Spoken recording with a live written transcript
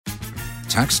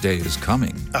Tax day is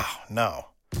coming. Oh, no.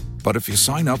 But if you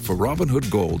sign up for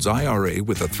Robinhood Gold's IRA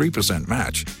with a 3%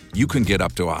 match, you can get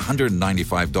up to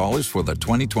 $195 for the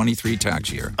 2023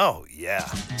 tax year. Oh, yeah.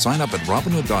 Sign up at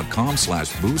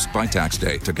Robinhood.com/boost by tax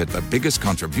day to get the biggest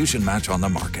contribution match on the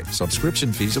market.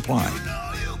 Subscription fees apply.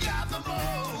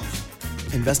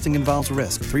 Investing involves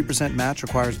risk. 3% match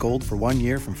requires gold for 1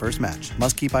 year from first match.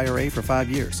 Must keep IRA for 5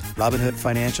 years. Robinhood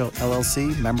Financial,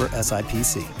 LLC, member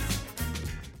SIPC.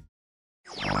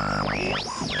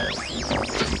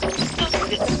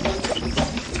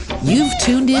 You've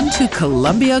tuned in to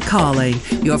Columbia Calling,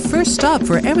 your first stop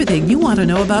for everything you want to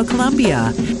know about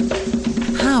Colombia.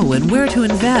 How and where to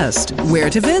invest, where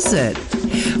to visit.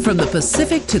 From the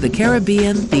Pacific to the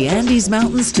Caribbean, the Andes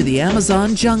Mountains to the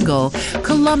Amazon jungle,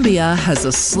 Colombia has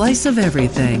a slice of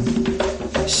everything.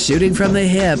 Shooting from the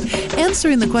hip,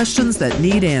 answering the questions that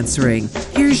need answering.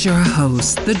 Here's your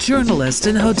host, the journalist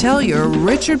and hotelier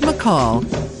Richard McCall,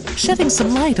 shedding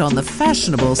some light on the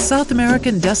fashionable South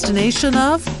American destination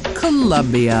of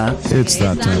Colombia. It's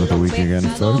that time of the week again,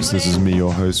 folks. This is me,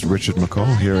 your host, Richard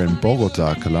McCall, here in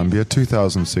Bogota, Colombia,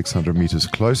 2,600 meters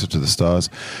closer to the stars.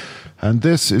 And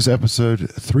this is episode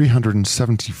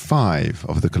 375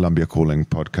 of the Columbia Calling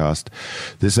podcast.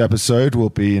 This episode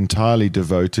will be entirely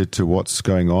devoted to what's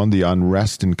going on, the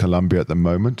unrest in Colombia at the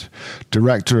moment.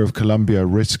 Director of Colombia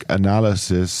Risk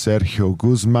Analysis, Sergio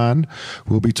Guzman,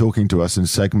 will be talking to us in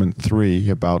segment 3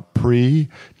 about pre,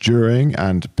 during,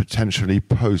 and potentially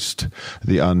post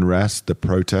the unrest, the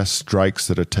protests, strikes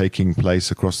that are taking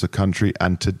place across the country.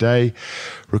 And today,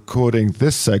 recording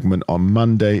this segment on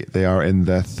Monday, they are in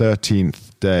their 13th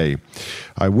day.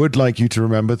 I would like you to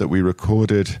remember that we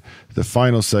recorded the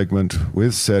final segment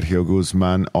with Sergio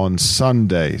Guzman on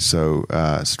Sunday. So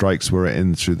strikes were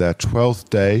in through their 12th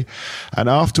day. And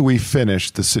after we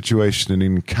finished, the situation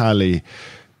in Cali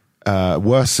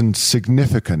worsened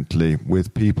significantly,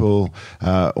 with people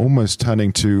almost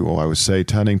turning to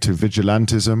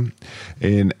vigilantism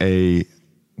in a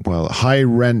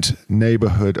high-rent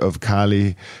neighborhood of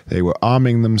Cali. They were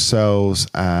arming themselves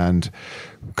and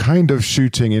kind of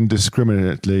shooting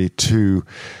indiscriminately to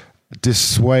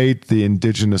dissuade the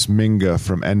indigenous Minga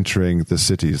from entering the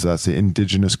cities. That's the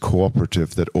indigenous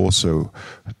cooperative that also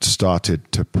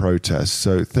started to protest.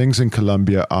 So things in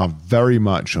Colombia are very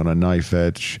much on a knife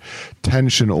edge,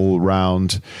 tension all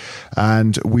round.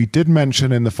 And we did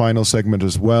mention in the final segment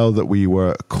as well that we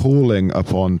were calling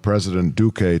upon President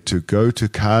Duque to go to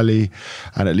Cali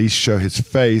and at least show his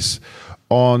face.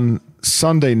 On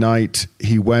Sunday night,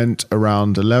 he went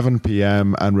around 11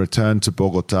 p.m. and returned to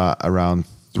Bogota around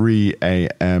 3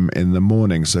 a.m. in the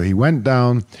morning. So he went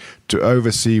down to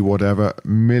oversee whatever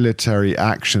military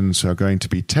actions are going to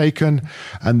be taken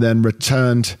and then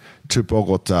returned to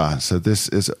Bogota. So this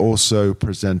is also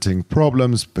presenting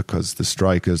problems because the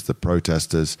strikers, the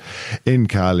protesters in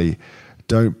Cali,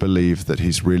 don't believe that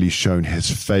he's really shown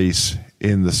his face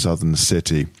in the southern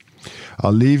city.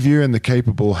 I'll leave you in the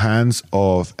capable hands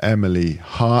of Emily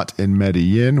Hart in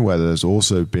Medellin, where there's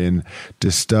also been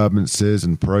disturbances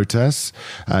and protests,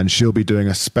 and she'll be doing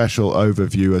a special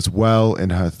overview as well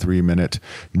in her 3-minute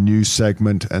news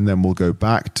segment, and then we'll go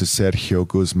back to Sergio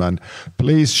Guzman.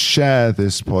 Please share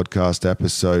this podcast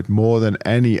episode more than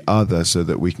any other so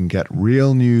that we can get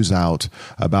real news out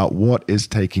about what is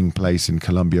taking place in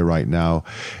Colombia right now.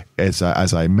 As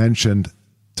I mentioned,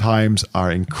 times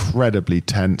are incredibly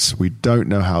tense. We don't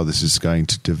know how this is going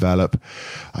to develop.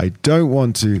 I don't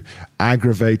want to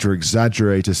aggravate or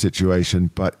exaggerate a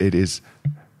situation, but it is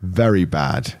very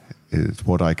bad, is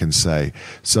what I can say.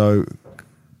 So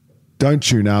don't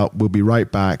tune out. We'll be right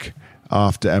back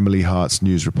after Emily Hart's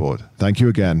news report. Thank you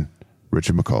again,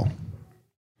 Richard McCall.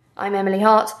 I'm Emily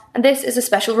Hart, and this is a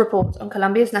special report on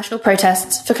Colombia's national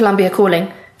protests for Columbia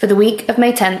Calling for the week of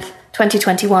May 10th,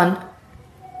 2021.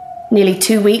 Nearly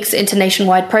 2 weeks into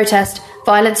nationwide protest,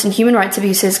 violence and human rights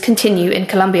abuses continue in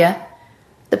Colombia.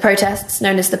 The protests,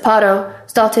 known as the Paro,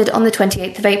 started on the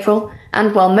 28th of April,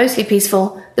 and while mostly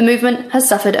peaceful, the movement has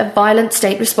suffered a violent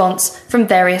state response from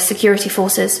various security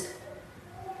forces.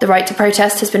 The right to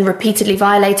protest has been repeatedly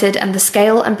violated, and the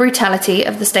scale and brutality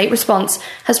of the state response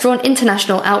has drawn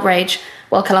international outrage,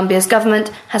 while Colombia's government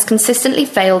has consistently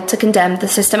failed to condemn the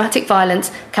systematic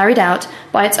violence carried out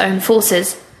by its own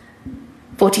forces.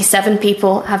 47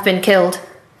 people have been killed,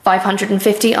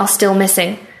 550 are still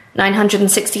missing,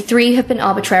 963 have been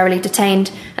arbitrarily detained,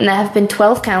 and there have been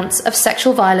 12 counts of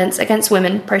sexual violence against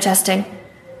women protesting.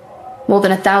 More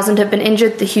than 1,000 have been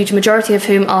injured, the huge majority of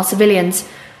whom are civilians,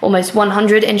 almost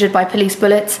 100 injured by police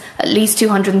bullets, at least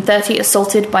 230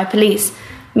 assaulted by police.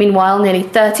 Meanwhile, nearly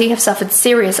 30 have suffered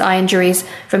serious eye injuries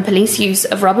from police use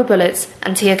of rubber bullets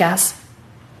and tear gas.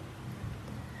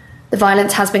 The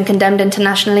violence has been condemned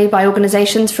internationally by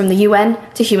organisations from the UN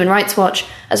to Human Rights Watch,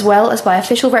 as well as by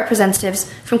official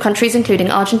representatives from countries including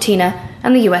Argentina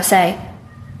and the USA.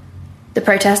 The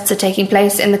protests are taking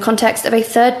place in the context of a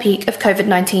third peak of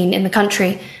COVID-19 in the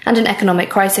country and an economic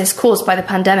crisis caused by the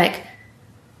pandemic.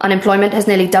 Unemployment has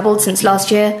nearly doubled since last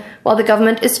year, while the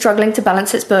government is struggling to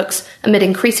balance its books amid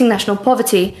increasing national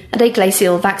poverty and a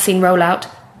glacial vaccine rollout.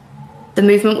 The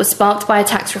movement was sparked by a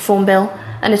tax reform bill,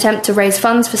 an attempt to raise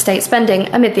funds for state spending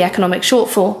amid the economic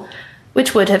shortfall,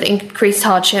 which would have increased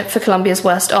hardship for Colombia's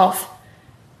worst off.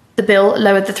 The bill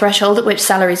lowered the threshold at which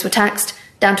salaries were taxed,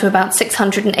 down to about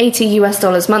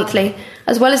 $680 monthly,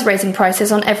 as well as raising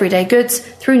prices on everyday goods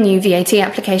through new VAT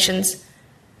applications.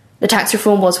 The tax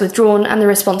reform was withdrawn and the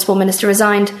responsible minister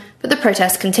resigned, but the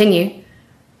protests continue.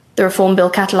 The reform bill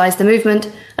catalysed the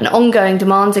movement, and ongoing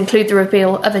demands include the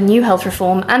repeal of a new health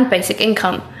reform and basic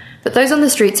income, but those on the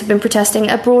streets have been protesting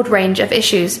a broad range of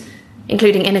issues,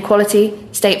 including inequality,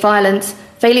 state violence,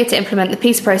 failure to implement the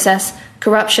peace process,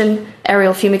 corruption,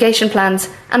 aerial fumigation plans,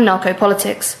 and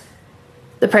narco-politics.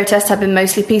 The protests have been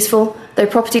mostly peaceful, though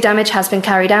property damage has been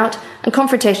carried out, and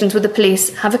confrontations with the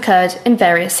police have occurred in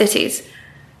various cities.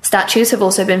 Statues have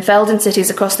also been felled in cities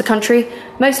across the country,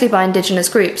 mostly by indigenous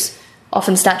groups,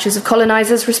 often statues of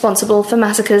colonizers responsible for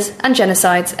massacres and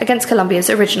genocides against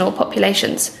Colombia's original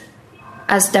populations.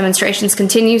 As demonstrations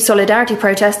continue, solidarity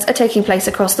protests are taking place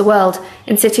across the world,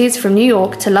 in cities from New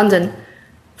York to London.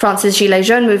 France's Gilets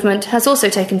Jaunes movement has also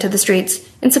taken to the streets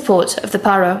in support of the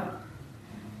Paro.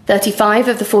 35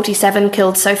 of the 47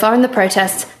 killed so far in the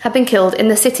protests have been killed in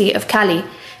the city of Cali,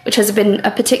 which has been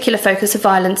a particular focus of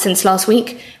violence since last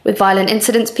week, with violent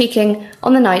incidents peaking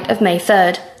on the night of May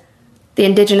 3rd. The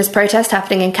indigenous protest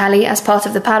happening in Cali as part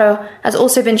of the Paro has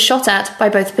also been shot at by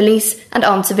both police and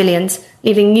armed civilians,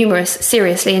 leaving numerous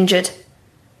seriously injured.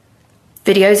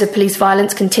 Videos of police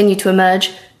violence continue to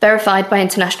emerge, verified by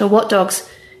international watchdogs,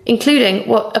 including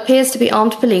what appears to be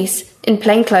armed police in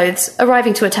plain clothes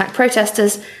arriving to attack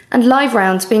protesters and live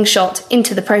rounds being shot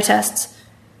into the protests.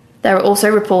 There are also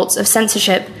reports of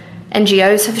censorship.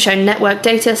 NGOs have shown network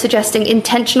data suggesting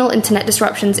intentional internet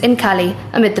disruptions in Cali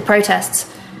amid the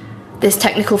protests. This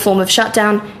technical form of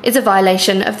shutdown is a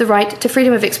violation of the right to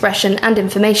freedom of expression and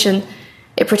information.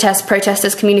 It protests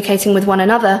protesters communicating with one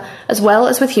another, as well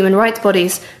as with human rights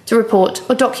bodies, to report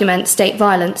or document state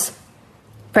violence.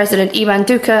 President Ivan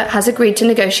Duque has agreed to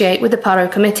negotiate with the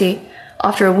Paro Committee,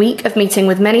 after a week of meeting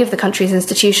with many of the country's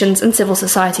institutions and civil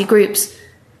society groups.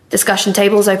 Discussion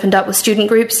tables opened up with student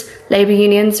groups, labour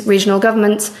unions, regional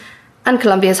governments, and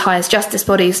Colombia's highest justice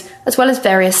bodies, as well as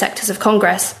various sectors of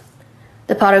Congress.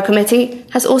 The Paro Committee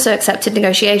has also accepted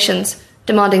negotiations,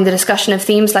 demanding the discussion of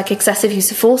themes like excessive use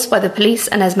of force by the police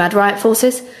and ESMAD riot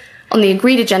forces. On the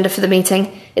agreed agenda for the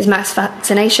meeting is mass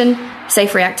vaccination,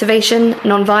 safe reactivation,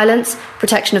 non-violence,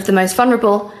 protection of the most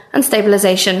vulnerable, and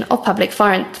stabilisation of public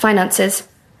finances.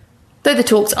 Though the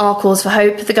talks are cause for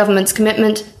hope, the government's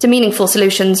commitment to meaningful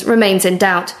solutions remains in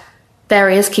doubt.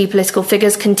 Various key political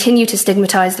figures continue to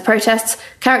stigmatise the protests,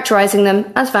 characterising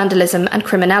them as vandalism and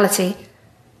criminality.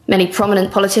 Many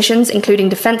prominent politicians, including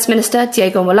Defence Minister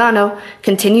Diego Molano,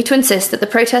 continue to insist that the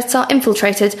protests are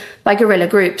infiltrated by guerrilla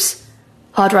groups.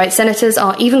 Hard-right senators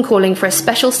are even calling for a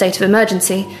special state of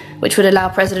emergency, which would allow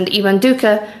President Ivan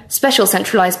Duque special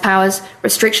centralised powers,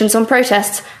 restrictions on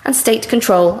protests, and state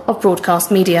control of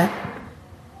broadcast media.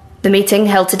 The meeting,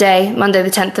 held today, Monday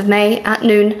the 10th of May, at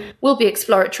noon, will be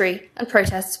exploratory, and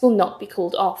protests will not be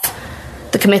called off.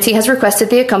 The committee has requested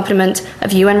the accompaniment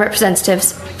of UN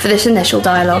representatives for this initial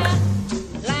dialogue.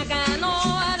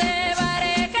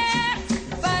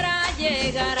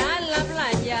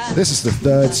 This is the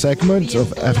third segment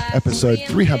of episode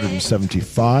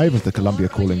 375 of the Colombia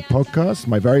Calling podcast.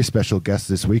 My very special guest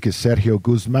this week is Sergio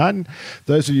Guzman.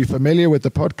 Those of you familiar with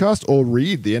the podcast or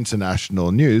read the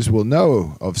international news will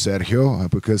know of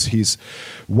Sergio because he's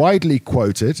widely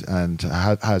quoted and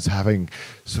has having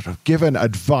sort of given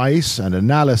advice and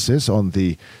analysis on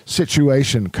the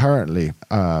situation currently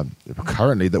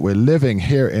that we're living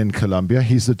here in Colombia.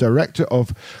 He's the director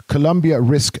of Colombia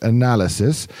Risk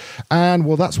Analysis, and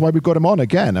well, that's why we got him on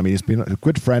again. I mean, he's been a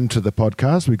good friend to the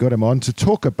podcast. We got him on to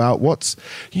talk about what's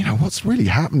really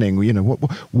happening.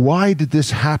 Why did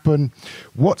this happen?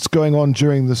 What's going on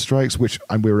during the strikes?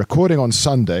 And we're recording on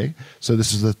Sunday, so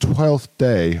this is the 12th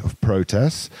day of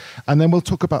protests, and then we'll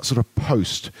talk about sort of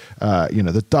post,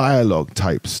 the dialogue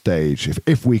type stage,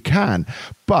 if we can.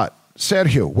 But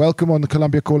Sergio, welcome on the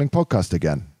Colombia Calling podcast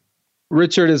again.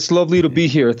 Richard, it's lovely to be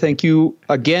here. Thank you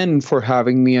again for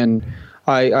having me. And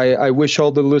I wish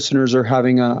all the listeners are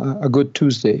having a good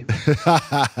Tuesday.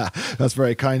 That's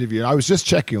very kind of you. And I was just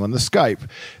checking on the Skype.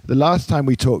 The last time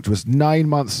we talked was 9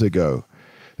 months ago,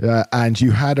 and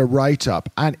you had a write-up.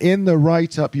 And in the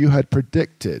write-up, you had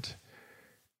predicted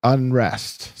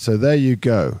unrest. So there you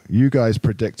go. You guys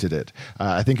predicted it.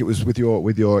 I think it was with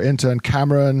your intern,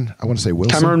 Cameron. I want to say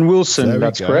Wilson. Cameron Wilson,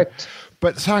 that's correct.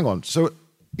 But hang on. So,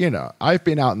 I've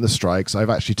been out in the strikes. I've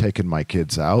actually taken my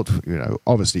kids out,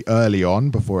 obviously early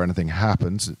on before anything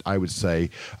happens. I would say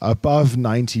above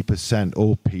 90%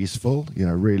 all peaceful,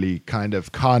 really kind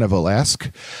of carnival-esque.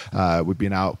 We've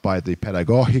been out by the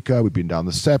Pedagógica. We've been down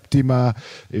the Séptima.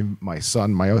 My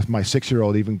son, my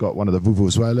 6-year-old even got one of the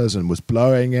vuvuzelas and was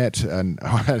blowing it. And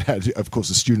of course,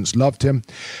 the students loved him.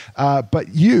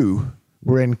 But you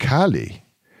were in Cali.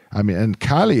 And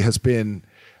Cali has been,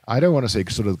 I don't want to say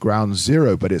sort of ground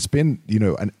zero, but it's been,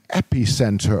 an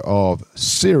epicenter of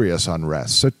serious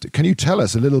unrest. So can you tell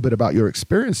us a little bit about your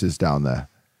experiences down there?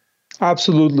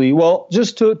 Absolutely. Well,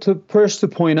 just to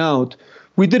point out,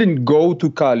 we didn't go to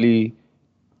Cali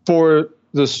for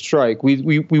the strike.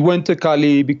 We went to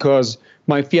Cali because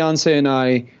my fiance and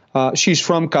I, she's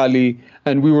from Cali,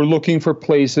 and we were looking for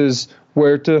places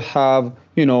where to have,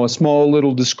 a small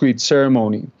little discreet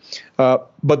ceremony.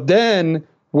 But then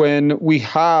when we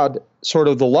had sort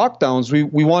of the lockdowns,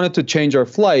 we wanted to change our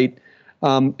flight,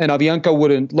 and Avianca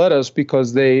wouldn't let us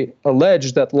because they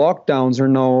alleged that lockdowns are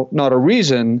not a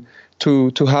reason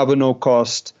to have a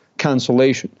no-cost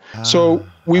cancellation. So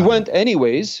we went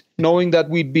anyways, knowing that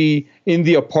we'd be in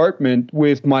the apartment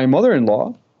with my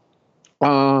mother-in-law.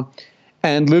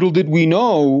 And little did we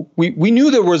know, we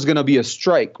knew there was going to be a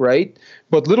strike, right?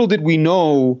 But little did we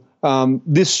know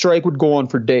this strike would go on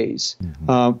for days.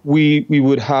 We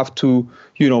would have to,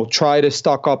 try to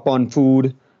stock up on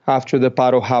food after the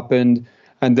paro happened,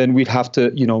 and then we'd have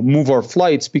to, move our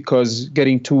flights because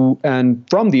getting to and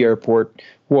from the airport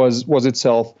was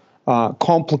itself a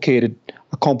complicated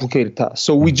task.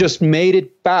 So we just made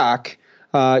it back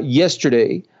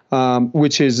yesterday,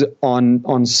 which is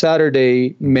on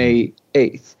Saturday, May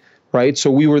 8th, right?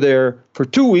 So we were there for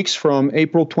 2 weeks from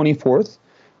April 24th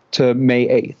to May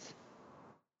 8th.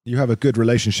 You have a good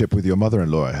relationship with your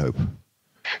mother-in-law, I hope.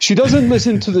 She doesn't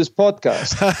listen to this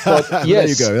podcast, but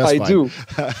yes, there you go. That's I fine. Do.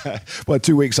 Well,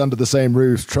 2 weeks under the same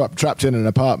roof, trapped in an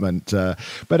apartment.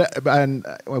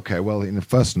 Okay, well,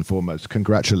 first and foremost,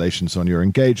 congratulations on your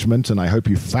engagement, and I hope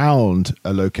you found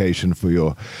a location for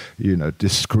your,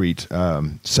 discreet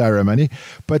ceremony.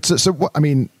 But so what? I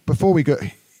mean, before we go,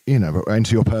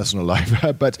 into your personal life,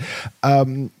 but.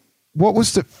 What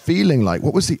was the feeling like?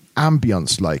 What was the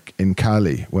ambience like in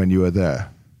Cali when you were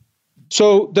there?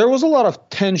 So there was a lot of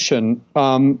tension.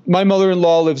 My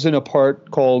mother-in-law lives in a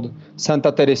part called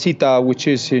Santa Teresita, which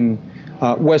is in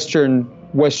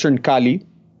western Cali,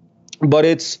 but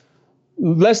it's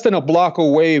less than a block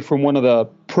away from one of the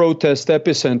protest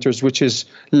epicenters, which is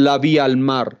La Vía al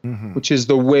Mar, which is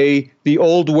the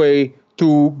old way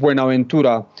to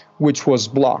Buenaventura, which was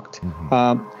blocked.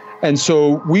 And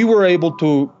so we were able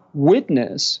to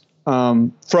witness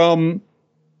from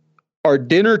our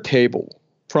dinner table,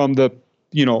 from the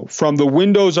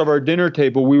windows of our dinner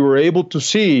table, we were able to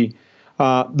see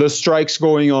the strikes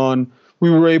going on. We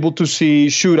were able to see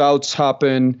shootouts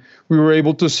happen. We were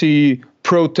able to see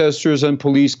protesters and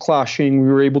police clashing. We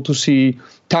were able to see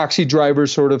taxi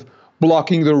drivers sort of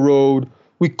blocking the road.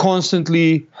 We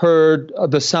constantly heard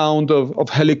the sound of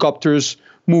helicopters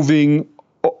moving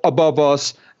above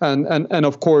us, and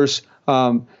of course,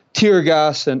 tear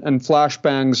gas and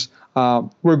flashbangs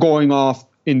were going off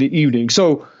in the evening.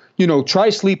 So, try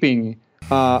sleeping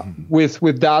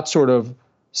with that sort of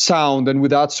sound and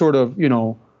with that sort of,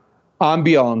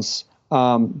 ambiance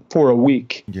for a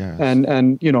week. Yes.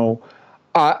 And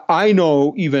I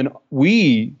know even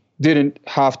we didn't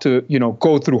have to,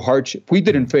 go through hardship. We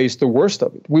didn't face the worst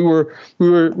of it. We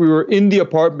were in the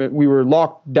apartment. We were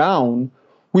locked down.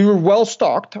 We were well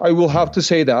stocked. I will have to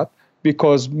say that,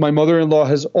 because my mother-in-law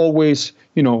has always,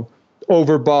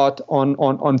 overbought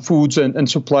on foods and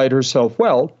supplied herself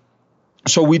well.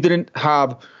 So we didn't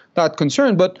have that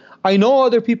concern. But I know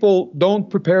other people don't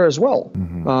prepare as well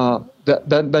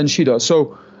than she does.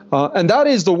 So, and that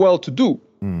is the well-to-do,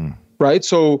 right?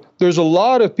 So there's a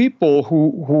lot of people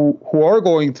who are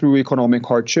going through economic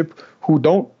hardship who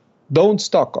don't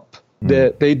stock up.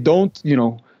 They don't,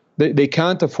 they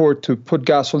can't afford to put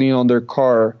gasoline on their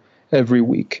car every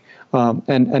week.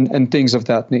 And things of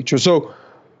that nature. So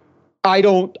I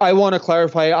want to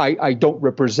clarify, I don't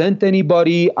represent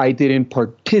anybody. I didn't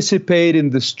participate in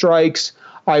the strikes.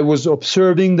 I was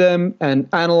observing them and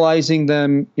analyzing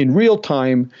them in real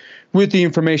time with the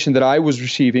information that I was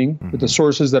receiving, with the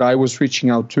sources that I was reaching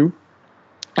out to,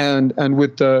 and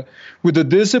with the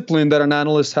discipline that an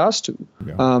analyst has to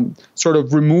sort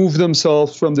of remove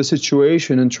themselves from the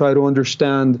situation and try to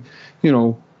understand,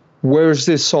 where's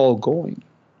this all going?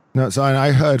 No, so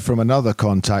I heard from another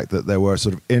contact that there were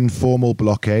sort of informal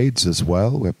blockades as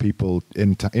well, where people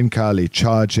in Cali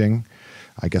charging,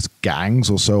 I guess gangs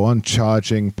or so on,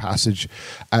 charging passage.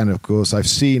 And of course, I've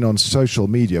seen on social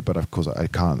media, but of course I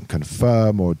can't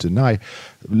confirm or deny,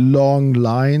 long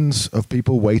lines of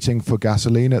people waiting for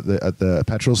gasoline at the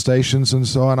petrol stations and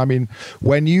so on. I mean,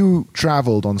 when you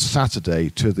traveled on Saturday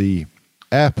to the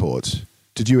airport,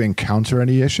 did you encounter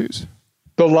any issues?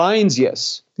 The lines,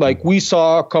 yes. Like we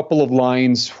saw a couple of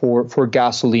lines for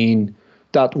gasoline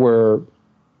that were,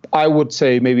 I would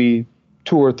say, maybe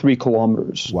 2 or 3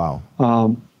 kilometers. Wow.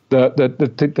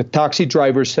 The taxi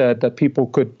driver said that people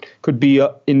could be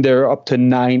in there up to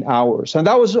 9 hours, and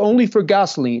that was only for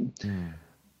gasoline.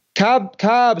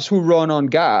 Cabs who run on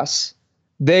gas,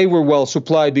 they were well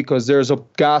supplied because there's a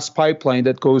gas pipeline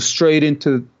that goes straight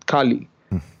into Cali,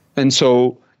 and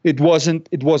so it wasn't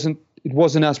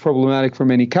as problematic for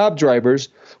many cab drivers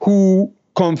who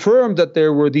confirmed that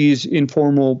there were these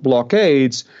informal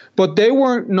blockades, but they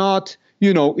weren't not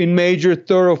in major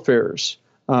thoroughfares.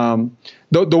 The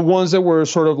ones that were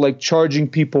sort of like charging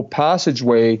people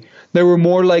passageway, they were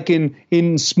more like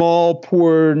in small,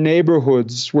 poor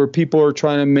neighborhoods where people are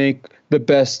trying to make the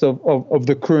best of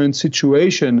the current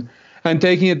situation and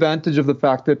taking advantage of the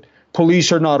fact that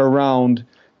police are not around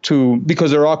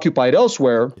because they're occupied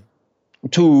elsewhere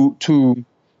to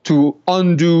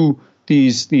undo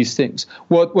these things.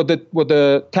 What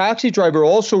the taxi driver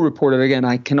also reported, again,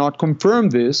 I cannot confirm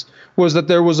this, was that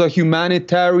there was a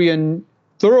humanitarian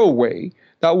thoroughway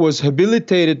that was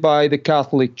habilitated by the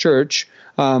Catholic Church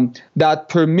that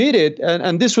permitted,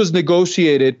 and this was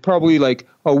negotiated probably like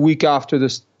a week after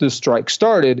the strike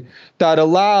started, that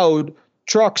allowed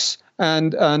trucks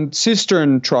and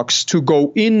cistern trucks to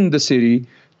go in the city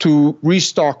to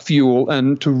restock fuel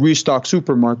and to restock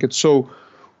supermarkets. So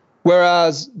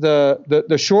whereas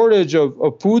the shortage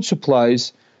of food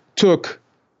supplies took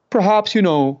perhaps,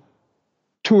 2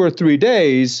 or 3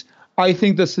 days, I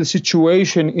think that the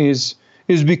situation is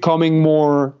becoming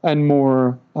more and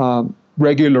more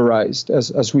regularized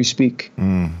as we speak.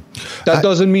 That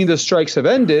doesn't mean the strikes have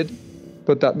ended,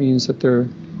 but that means that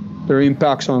their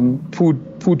impacts on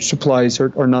food supplies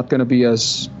are not going to be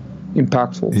as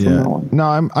impactful from now on.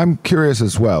 No, I'm curious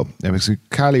as well. Because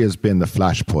Cali has been the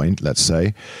flashpoint, let's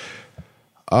say.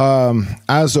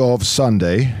 As of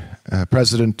Sunday,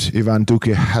 President Ivan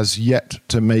Duque has yet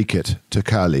to make it to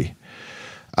Cali.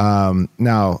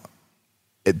 Now,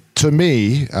 to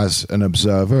me, as an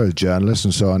observer, a journalist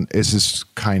and so on, this is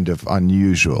kind of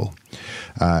unusual.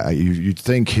 You'd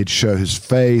think he'd show his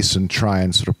face and try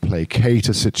and sort of placate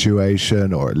a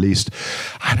situation, or at least,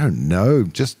 I don't know,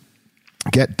 just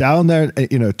get down there,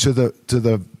 to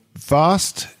the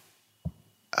vast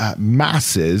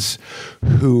masses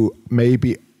who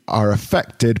maybe are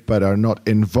affected but are not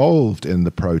involved in the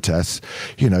protests,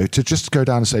 to just go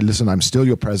down and say, listen, I'm still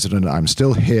your president, I'm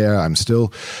still here, I'm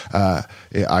still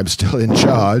in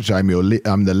charge, I'm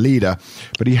the leader.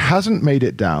 But he hasn't made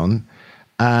it down.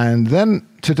 And then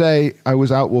today I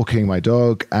was out walking my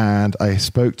dog and I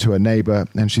spoke to a neighbor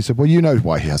and she said, well, you know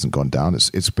why he hasn't gone down.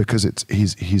 It's because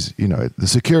he's the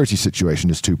security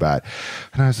situation is too bad.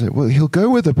 And I said, well, he'll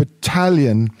go with a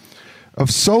battalion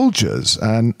of soldiers.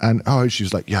 And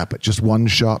she's like, yeah, but just one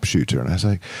sharpshooter. And I was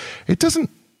like, it doesn't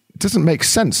make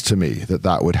sense to me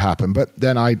that would happen. But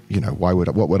then what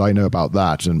would I know about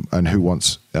that and who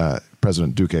wants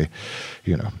President Duque,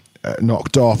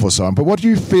 knocked off or so on. But what do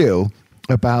you feel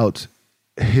about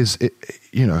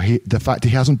the fact he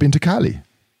hasn't been to Cali?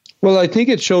 Well, I think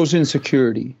it shows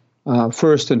insecurity,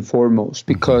 first and foremost,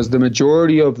 because the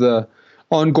majority of the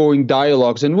ongoing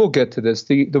dialogues, and we'll get to this,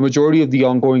 the majority of the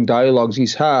ongoing dialogues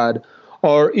he's had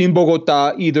are in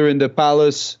Bogota, either in the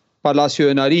Palacio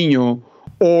de Nariño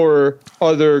or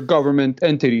other government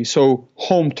entities, so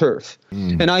home turf.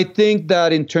 And I think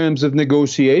that in terms of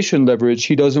negotiation leverage,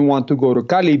 he doesn't want to go to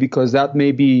Cali because that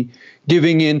may be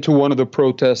giving in to one of the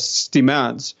protests'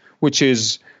 demands, which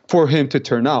is for him to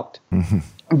turn out.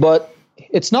 But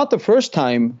it's not the first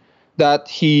time that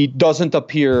he doesn't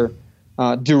appear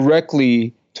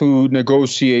directly to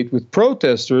negotiate with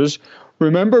protesters.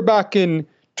 Remember back in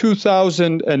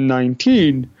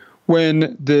 2019,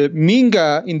 when the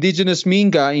Minga, indigenous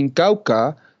Minga in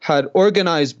Cauca, had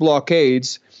organized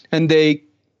blockades and they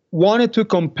wanted to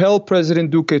compel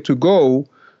President Duque to go,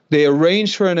 they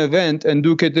arranged for an event and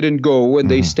Duque didn't go, and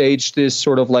they staged this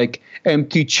sort of like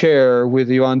empty chair with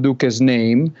Iván Duque's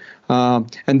name,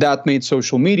 and that made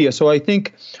social media. So I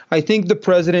think the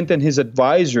president and his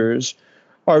advisors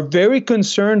are very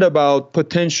concerned about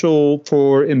potential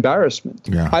for embarrassment.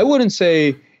 Yeah. I wouldn't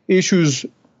say issues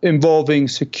involving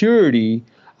security,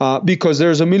 because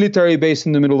there's a military base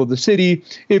in the middle of the city.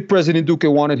 If President Duque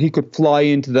wanted, he could fly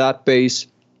into that base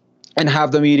and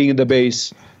have the meeting in the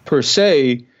base per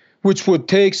se, which would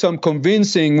take some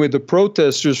convincing with the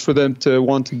protesters for them to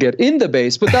want to get in the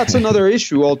base. But that's another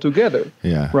issue altogether,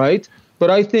 right?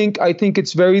 But I think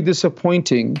it's very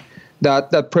disappointing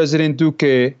that President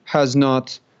Duque has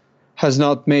not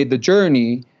made the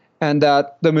journey, and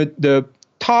that the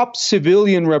top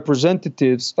civilian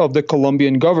representatives of the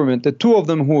Colombian government, the two of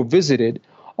them who visited,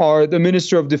 are the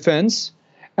Minister of Defense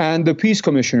and the Peace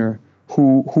Commissioner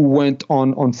who went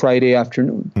on Friday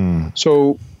afternoon.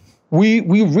 So we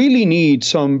really need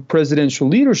some presidential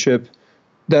leadership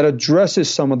that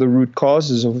addresses some of the root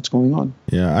causes of what's going on.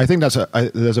 Yeah, I think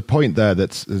there's a point there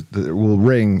that will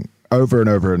ring over and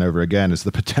over and over again, is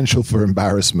the potential for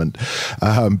embarrassment.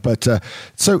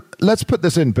 So let's put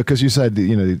this in, because you said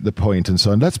the point and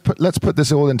so on. Let's put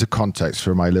this all into context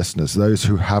for my listeners, those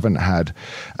who haven't had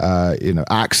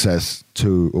access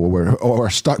to or are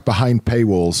stuck behind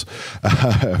paywalls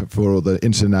for the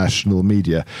international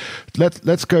media.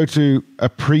 Let's go to a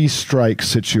pre-strike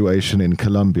situation in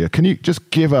Colombia. Can you just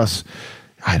give us,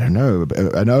 I don't know,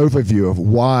 an overview of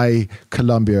why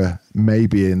Colombia may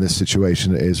be in this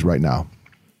situation it is right now?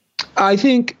 I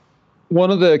think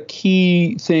one of the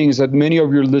key things that many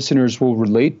of your listeners will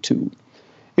relate to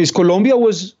is Colombia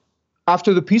was,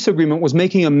 after the peace agreement, was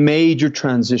making a major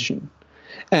transition.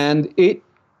 And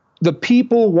the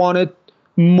people wanted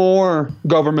more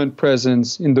government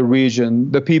presence in the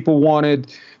region. The people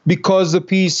wanted, because the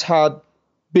peace had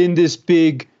been this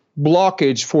big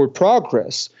blockage for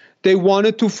progress, they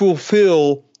wanted to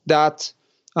fulfill that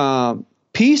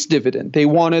peace dividend. They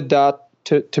wanted that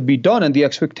to be done, and the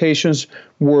expectations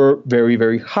were very,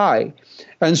 very high.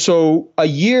 And so a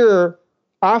year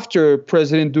after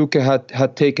President Duque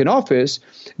had taken office,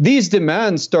 these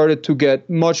demands started to get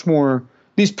much more,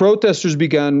 these protesters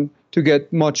began to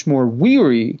get much more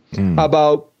weary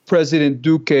about President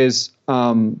Duque's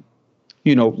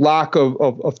lack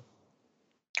of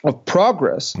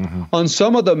progress on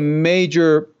some of the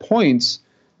major points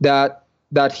that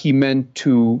he meant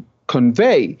to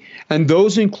convey. And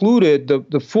those included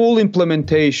the full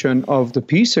implementation of the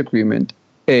peace agreement,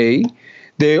 A.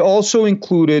 They also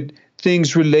included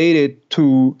things related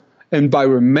to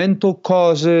environmental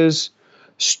causes,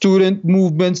 student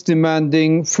movements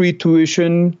demanding free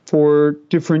tuition for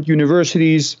different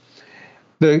universities,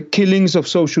 the killings of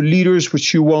social leaders,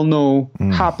 which you well know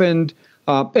happened,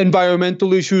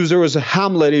 environmental issues. There was a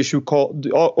Hamlet issue called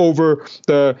over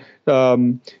the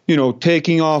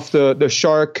taking off the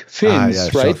shark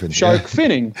fins, right? Shark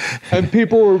finning. And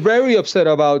people were very upset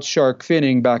about shark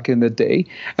finning back in the day.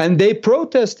 And they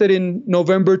protested in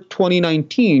November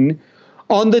 2019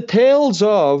 on the tails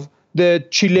of the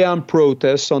Chilean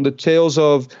protests, on the tails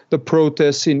of the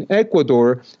protests in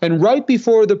Ecuador, and right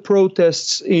before the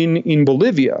protests in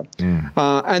Bolivia.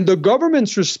 And the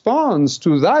government's response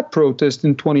to that protest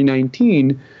in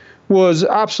 2019 was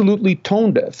absolutely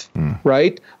tone deaf,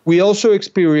 right? We also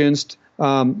experienced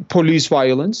police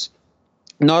violence,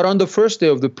 not on the first day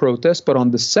of the protest, but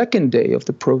on the second day of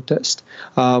the protest,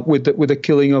 with the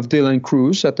killing of Dylan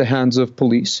Cruz at the hands of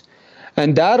police.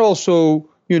 And that also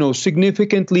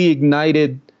significantly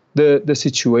ignited the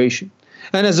situation.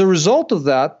 And as a result of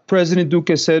that, President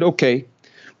Duque said, okay,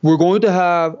 we're going to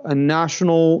have a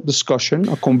national discussion,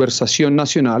 a conversación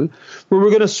nacional, where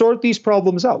we're going to sort these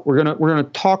problems out. We're going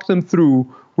to talk them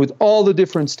through with all the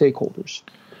different stakeholders.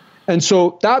 And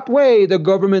so that way, the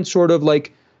government sort of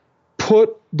like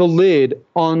put the lid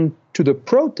on to the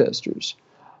protesters.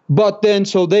 But then,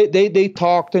 so they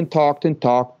talked and talked and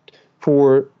talked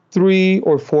for 3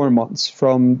 or 4 months,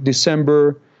 from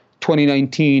December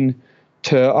 2019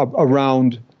 to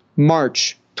around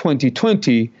March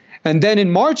 2020. And then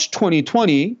in March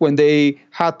 2020, when they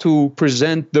had to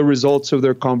present the results of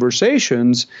their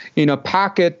conversations in a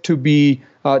packet to be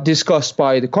discussed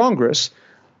by the Congress,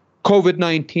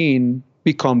 COVID-19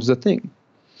 becomes the thing.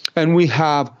 And we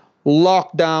have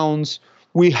lockdowns,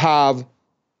 we have,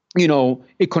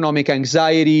 economic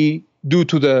anxiety due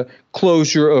to the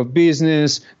closure of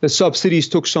business. The subsidies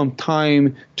took some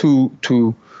time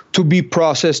to be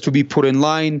processed, to be put in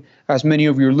line, as many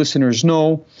of your listeners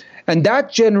know. And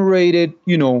that generated,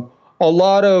 a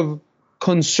lot of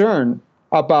concern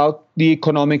about the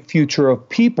economic future of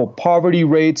people. Poverty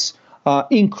rates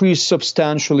increased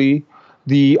substantially.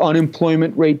 The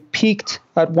unemployment rate peaked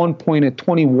at one point at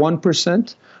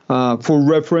 21%. For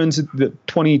reference, the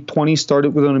 2020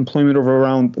 started with unemployment of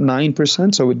around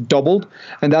 9%, so it doubled.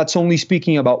 And that's only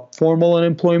speaking about formal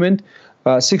unemployment.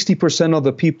 60% of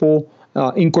the people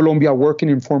in Colombia work in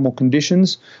informal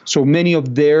conditions. So many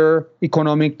of their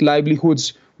economic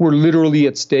livelihoods were literally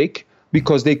at stake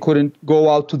because they couldn't go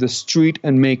out to the street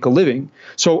and make a living.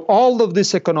 So all of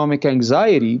this economic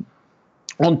anxiety,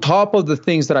 on top of the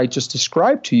things that I just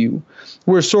described to you,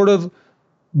 were sort of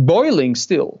boiling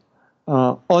still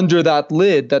under that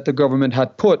lid that the government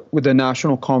had put with the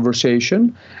national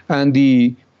conversation and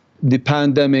the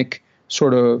pandemic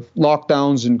sort of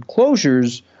lockdowns and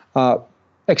closures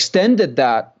extended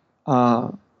that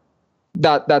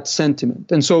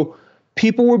sentiment. And so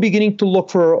people were beginning to look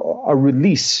for a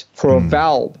release, for a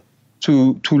valve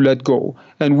to let go.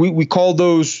 And we call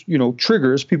those,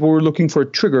 triggers. People were looking for a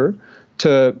trigger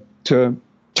to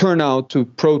turn out, to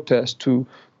protest, to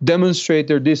demonstrate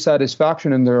their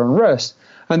dissatisfaction and their unrest.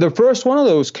 And the first one of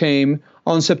those came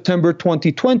on September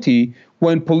 2020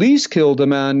 when police killed a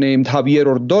man named Javier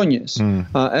Ordóñez.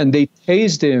 And they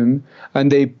tased him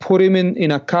and they put him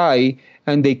in a CAI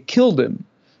and they killed him.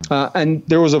 And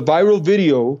there was a viral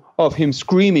video of him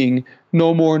screaming,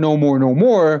 "No more, no more, no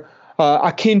more,"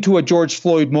 akin to a George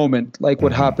Floyd moment, like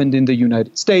what happened in the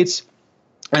United States.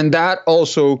 And that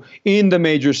also in the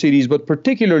major cities, but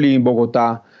particularly in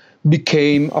Bogota,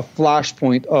 became a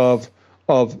flashpoint of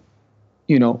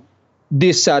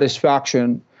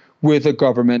dissatisfaction with the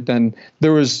government. And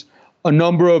there was a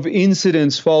number of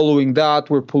incidents following that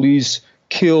where police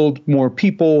killed more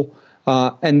people.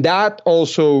 And that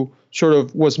also sort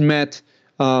of was met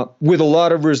with a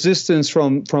lot of resistance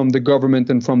from the government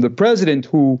and from the president,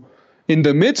 who, in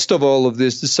the midst of all of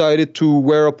this, decided to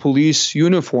wear a police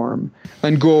uniform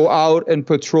and go out and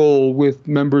patrol with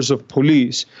members of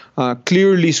police,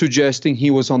 clearly suggesting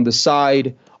he was on the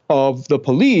side of the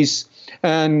police,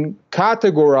 and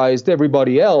categorized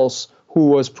everybody else who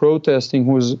was protesting,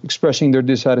 who was expressing their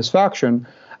dissatisfaction,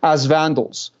 as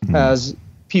vandals, as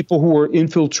people who were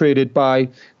infiltrated by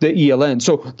the ELN.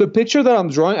 So the picture that I'm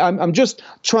drawing, I'm just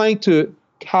trying to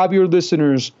have your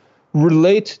listeners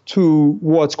relate to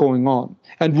what's going on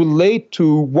and relate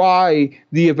to why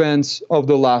the events of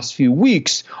the last few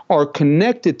weeks are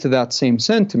connected to that same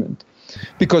sentiment.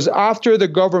 Because after the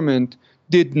government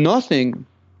did nothing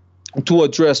to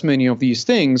address many of these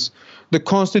things, the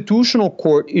Constitutional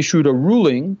Court issued a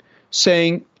ruling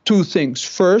saying two things.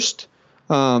 First,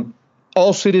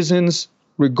 all citizens,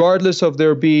 regardless of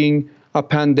there being a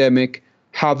pandemic,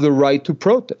 have the right to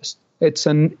protest. It's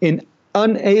an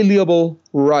unalienable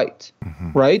right,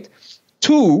 right?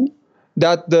 Two,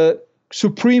 that the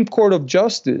Supreme Court of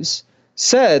Justice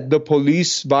said the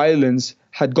police violence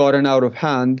had gotten out of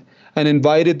hand and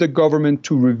invited the government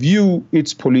to review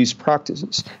its police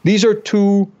practices. These are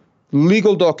two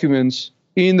legal documents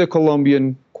in the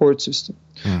Colombian court system.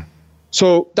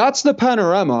 So that's the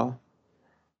panorama.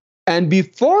 And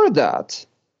before that,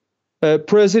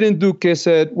 President Duque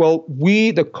said, well,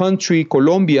 we, the country,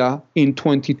 Colombia, in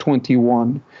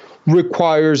 2021,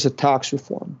 requires a tax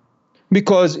reform.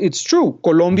 Because it's true,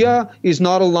 Colombia is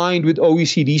not aligned with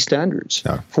OECD standards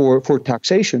for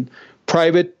taxation.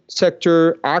 Private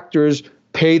sector actors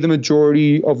pay the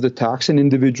majority of the tax and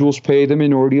individuals pay the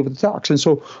minority of the tax. And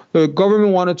so the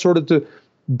government wanted sort of to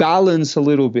balance a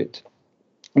little bit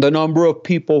the number of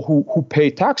people who pay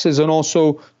taxes and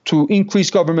also to increase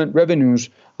government revenues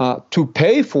to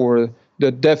pay for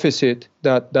the deficit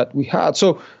that we had.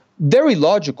 So very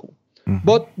logical.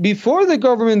 But before the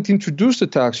government introduced the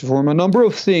tax reform, a number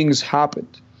of things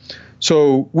happened.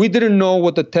 So we didn't know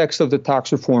what the text of the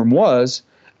tax reform was.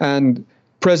 And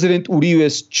President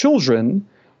Uribe's children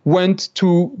went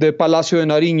to the Palacio de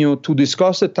Nariño to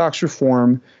discuss the tax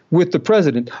reform with the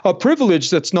president, a privilege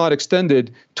that's not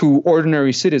extended to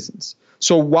ordinary citizens.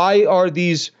 So why are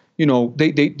these,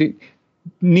 they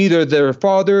neither their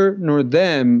father nor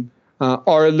them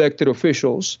are elected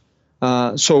officials.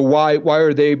 So why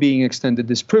are they being extended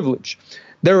this privilege?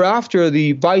 Thereafter,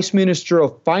 the Vice Minister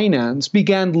of Finance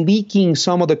began leaking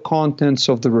some of the contents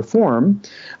of the reform,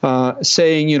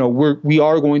 saying, we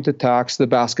are going to tax the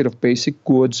basket of basic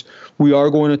goods. We are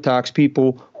going to tax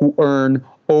people who earn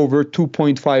over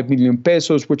 2.5 million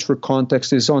pesos, which for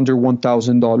context is under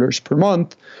 $1,000 per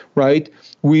month, right?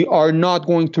 We are not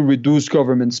going to reduce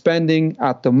government spending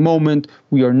at the moment.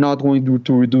 We are not going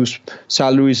to reduce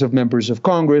salaries of members of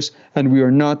Congress, and we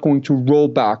are not going to roll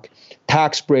back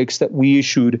tax breaks that we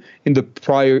issued in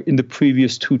the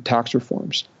previous two tax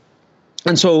reforms.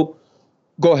 And so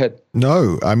Go ahead.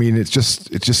 No, I mean, it's just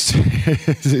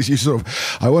you sort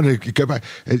of, I want to go back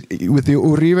with the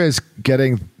Uribes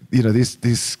getting,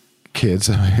 these kids,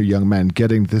 young men,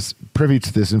 getting this privy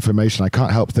to this information. I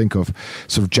can't help think of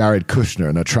sort of Jared Kushner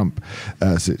in a Trump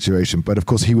situation, but of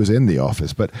course he was in the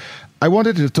office. But I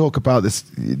wanted to talk about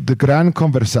the Gran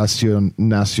Conversación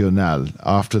Nacional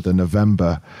after the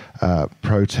November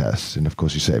protests, and of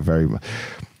course you say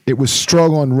it was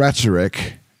strong on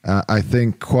rhetoric. I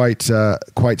think quite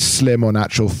slim on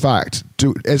actual fact.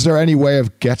 Is there any way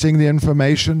of getting the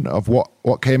information of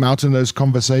what came out in those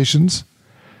conversations?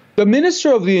 The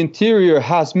Minister of the Interior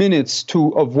has minutes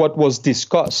of what was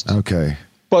discussed. Okay.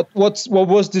 But what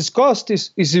was discussed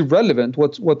is irrelevant.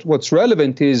 What's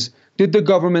relevant is, did the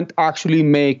government actually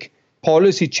make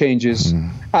policy changes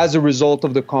as a result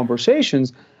of the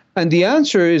conversations? And the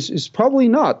answer is probably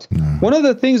not. No. One of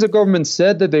the things the government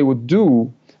said that they would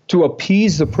do to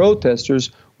appease the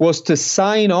protesters was to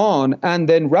sign on and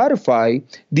then ratify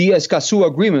the Escazú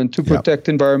Agreement to protect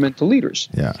environmental leaders.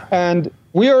 Yeah. And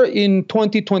we are in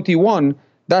 2021.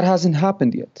 That hasn't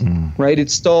happened yet, right?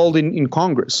 It's stalled in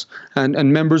Congress,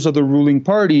 and members of the ruling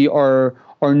party are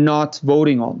not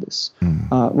voting on this,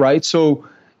 right? So,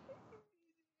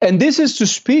 and this is to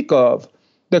speak of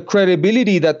the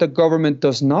credibility that the government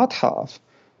does not have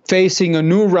facing a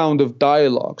new round of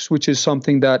dialogues, which is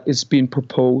something that is being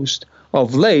proposed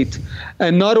of late.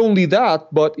 And not only that,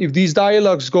 but if these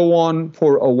dialogues go on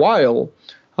for a while,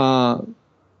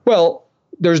 well,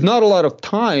 there's not a lot of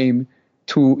time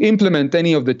to implement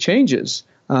any of the changes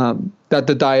that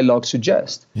the dialogue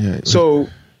suggests. Yeah. So,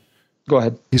 go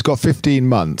ahead. He's got 15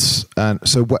 months, and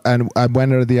so and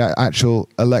when are the actual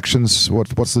elections?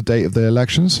 What's the date of the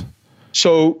elections?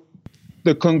 So,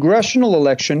 the congressional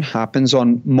election happens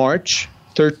on March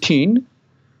 13,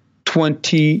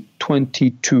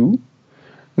 2022.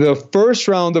 The first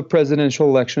round of presidential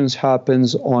elections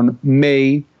happens on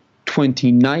May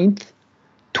 29th,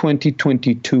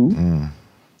 2022.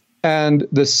 And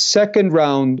the second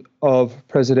round of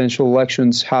presidential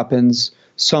elections happens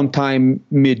sometime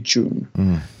mid-June.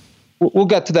 We'll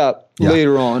get to that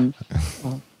later on.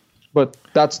 But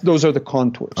those are the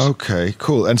contours. Okay,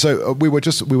 cool. And so we were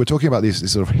talking about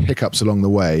these sort of hiccups along the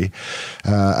way,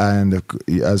 and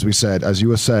as we said, as you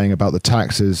were saying about the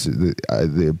taxes,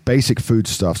 the basic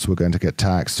foodstuffs were going to get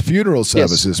taxed, funeral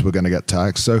services were going to get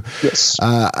taxed. So,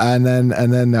 and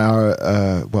then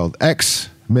our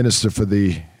ex-minister for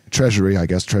the Treasury, I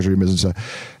guess Treasury Minister,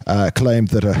 claimed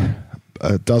that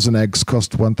a dozen eggs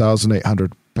cost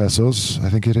 1,800 pesos, I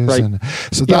think it is. Right. And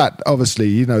so that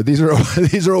obviously, these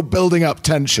are all building up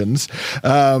tensions.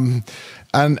 And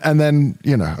then,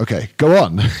 okay, go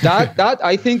on. that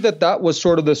I think that was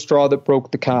sort of the straw that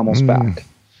broke the camel's back,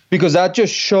 because that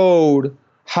just showed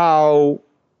how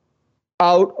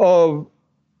out of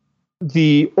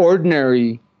the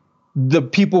ordinary the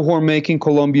people who are making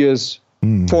Colombia's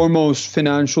foremost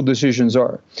financial decisions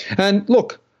are. And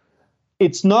look,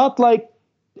 it's not like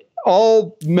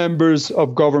all members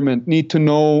of government need to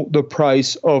know the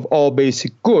price of all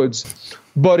basic goods.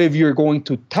 But if you're going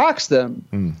to tax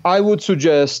them, I would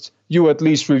suggest you at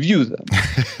least review them,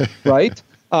 right?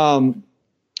 And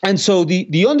so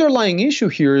the underlying issue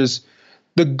here is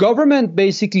the government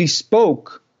basically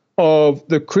spoke of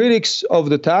the critics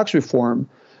of the tax reform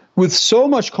with so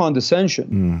much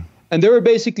condescension. And they were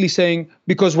basically saying,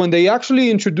 because when they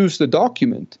actually introduced the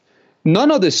document,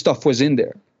 none of this stuff was in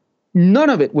there. None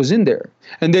of it was in there.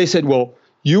 And they said, well,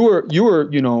 you were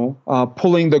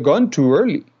pulling the gun too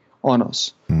early on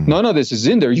us. None of this is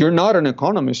in there. You're not an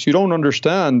economist. You don't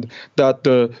understand that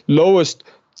the lowest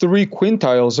 3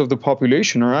 quintiles of the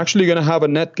population are actually going to have a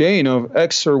net gain of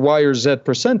X or Y or Z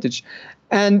percentage.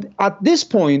 And at this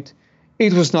point,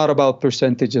 it was not about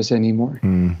percentages anymore.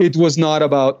 It was not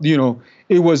about,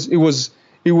 it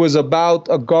was about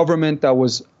a government that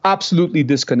was absolutely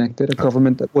disconnected, a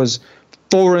government that was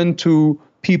foreign to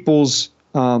people's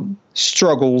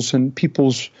struggles and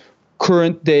people's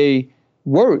current day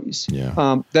worries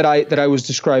that I was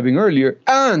describing earlier.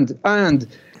 And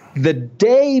the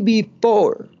day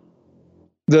before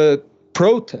the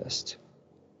protest,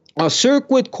 a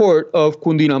circuit court of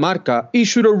Cundinamarca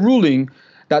issued a ruling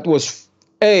that was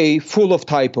A, full of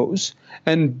typos,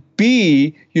 and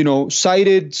B,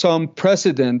 cited some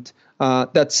precedent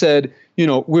that said,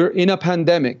 we're in a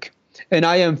pandemic, and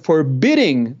I am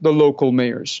forbidding the local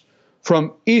mayors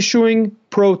from issuing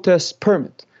protest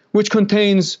permit, which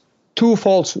contains 2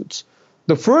 falsehoods.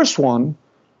 The first one,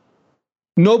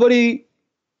 nobody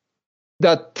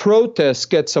that protests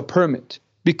gets a permit,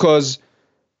 because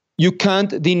you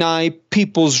can't deny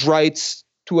people's rights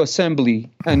to assembly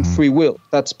and free will.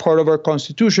 That's part of our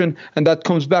Constitution, and that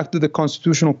comes back to the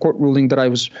Constitutional Court ruling that I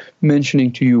was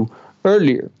mentioning to you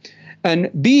earlier.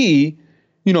 And B,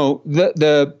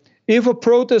 if a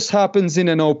protest happens in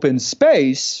an open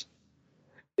space,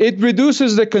 it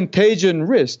reduces the contagion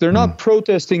risk. They're not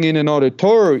protesting in an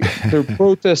auditorium. They're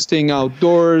protesting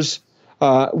outdoors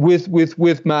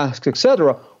with masks,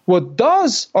 etc. What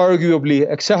does arguably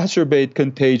exacerbate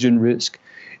contagion risk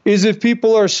is if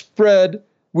people are spread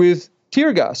with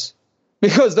tear gas,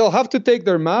 because they'll have to take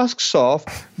their masks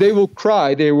off. They will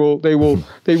cry. They will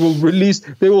release.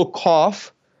 They will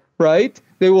cough, right?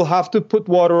 They will have to put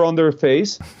water on their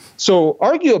face. So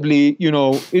arguably,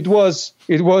 it was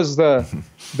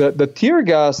the tear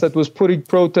gas that was putting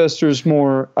protesters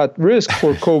more at risk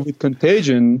for COVID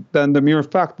contagion than the mere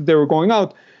fact that they were going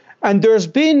out. And there's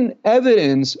been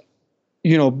evidence,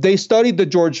 they studied the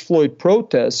George Floyd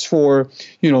protests for,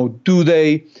 do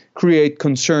they create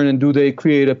concern and do they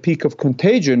create a peak of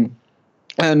contagion?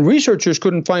 And researchers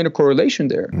couldn't find a correlation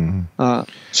there.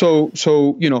 So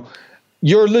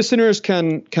your listeners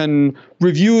can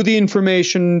review the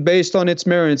information based on its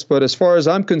merits, but as far as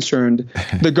I'm concerned,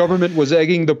 the government was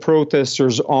egging the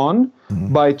protesters on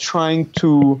by trying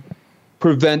to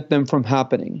prevent them from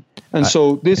happening. And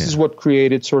so this is what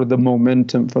created sort of the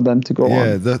momentum for them to go on.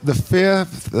 Yeah,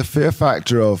 the fear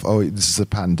factor of, this is a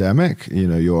pandemic,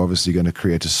 you're obviously going to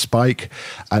create a spike.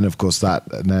 And of course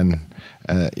egging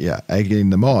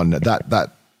them on, I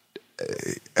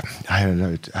don't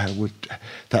know,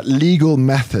 that legal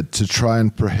method to try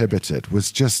and prohibit it was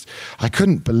just, I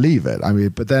couldn't believe it. I mean,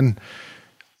 but then,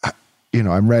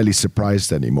 I'm rarely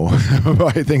surprised anymore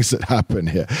by things that happen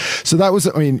here. So that was,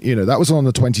 that was on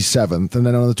the 27th. And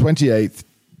then on the 28th,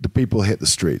 the people hit the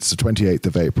streets, the 28th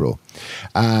of April.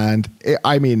 And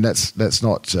let's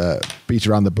not beat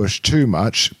around the bush too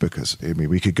much, because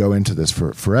we could go into this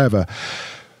for forever.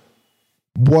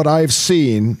 What I've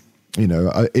seen,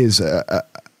 is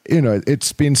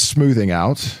it's been smoothing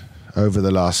out over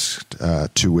the last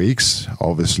 2 weeks.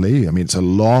 Obviously, it's a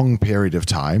long period of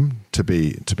time to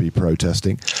be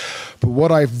protesting. But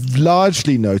what I've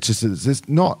largely noticed is it's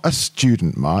not a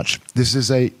student march. This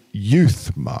is a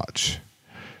youth march.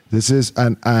 This is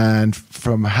and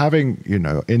from having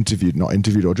not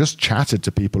interviewed or just chatted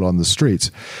to people on the streets,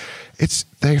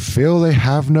 they feel they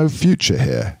have no future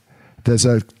here. There's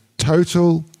a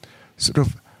total sort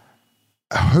of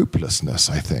hopelessness,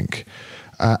 I think.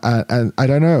 And I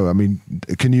don't know,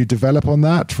 can you develop on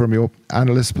that from your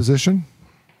analyst position?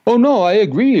 Oh, no, I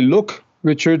agree. Look,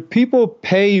 Richard, people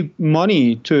pay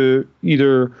money to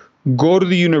either go to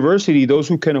the university, those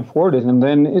who can afford it, and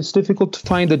then it's difficult to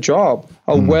find a job,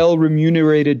 a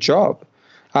well-remunerated job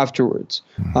afterwards.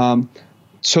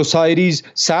 Society's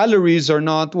salaries are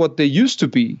not what they used to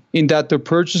be, in that the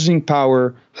purchasing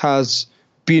power has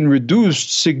been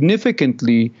reduced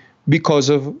significantly because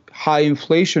of high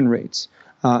inflation rates.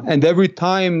 And every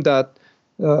time that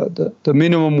the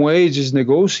minimum wage is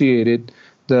negotiated,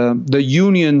 the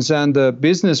unions and the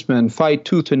businessmen fight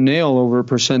tooth and nail over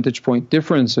percentage point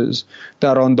differences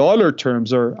that on dollar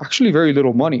terms are actually very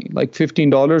little money, like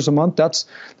 $15 a month. That's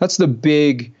the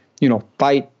big,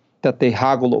 fight that they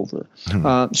haggle over.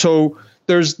 So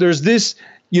there's this,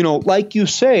 like you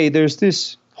say, there's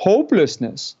this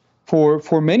hopelessness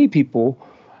for many people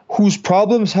whose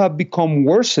problems have become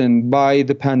worsened by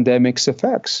the pandemic's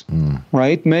effects,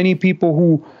 right? Many people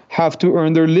who have to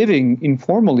earn their living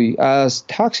informally as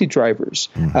taxi drivers,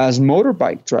 as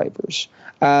motorbike drivers,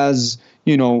 as,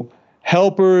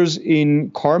 helpers in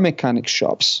car mechanic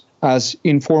shops, as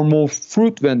informal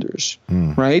fruit vendors,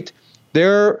 right?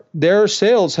 Their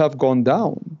sales have gone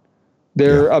down.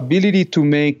 Their ability to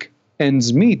make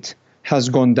ends meet has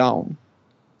gone down.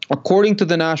 According to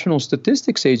the National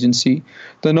Statistics Agency,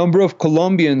 the number of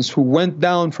Colombians who went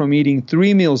down from eating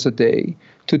 3 meals a day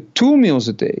to 2 meals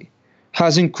a day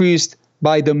has increased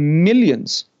by the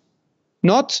millions.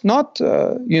 Not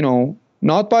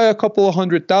by a couple of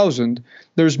 100,000.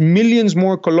 There's millions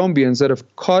more Colombians that have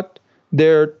cut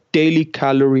their daily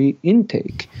calorie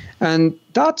intake. And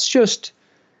that's just,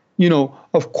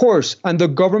 of course, and the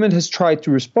government has tried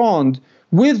to respond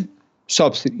with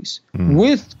subsidies,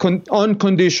 with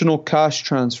unconditional cash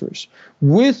transfers,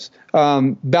 with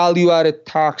value-added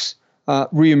tax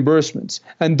reimbursements.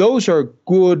 And those are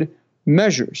good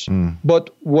measures. But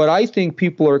what I think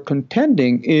people are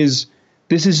contending is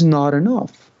this is not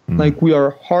enough. Like, we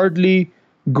are hardly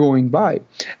going by.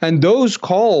 And those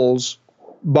calls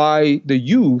by the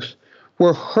youth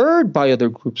were heard by other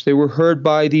groups. They were heard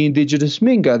by the indigenous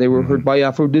Minga. They were heard by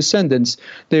Afro-descendants.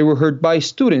 They were heard by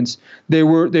students. They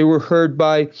were heard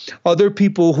by other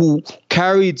people who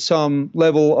carried some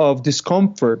level of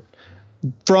discomfort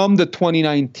from the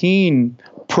 2019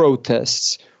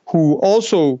 protests, who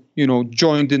also,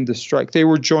 joined in the strike. They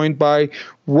were joined by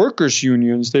workers'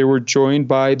 unions. They were joined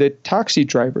by the taxi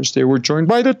drivers. They were joined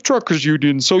by the truckers'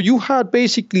 unions. So you had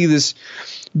basically this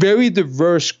very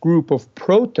diverse group of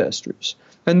protesters.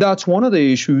 And that's one of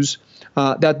the issues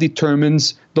that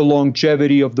determines the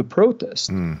longevity of the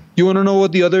protest. You want to know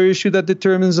what the other issue that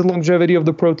determines the longevity of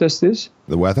the protest is?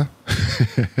 The weather?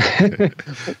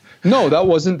 No, that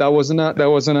wasn't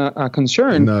a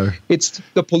concern. No. It's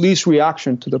the police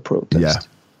reaction to the protest.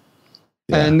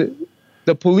 Yeah. And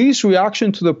the police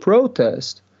reaction to the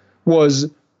protest was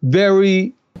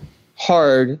very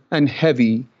hard and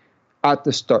heavy at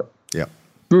the start. Yeah.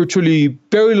 Virtually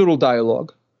very little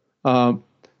dialogue.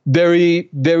 Very,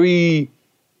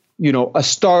 a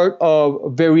start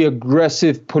of very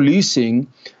aggressive policing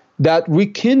that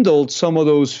rekindled some of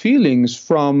those feelings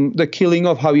from the killing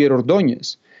of Javier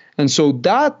Ordóñez. And so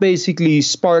that basically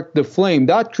sparked the flame.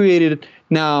 That created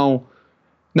now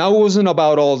it wasn't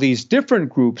about all these different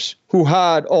groups who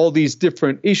had all these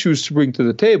different issues to bring to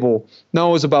the table. Now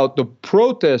it was about the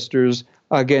protesters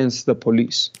against the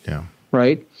police. Yeah.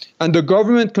 Right? And the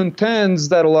government contends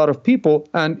that a lot of people,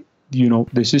 and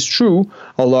this is true,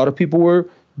 a lot of people were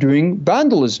doing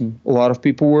vandalism. A lot of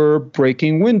people were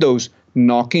breaking windows,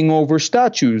 knocking over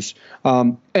statues,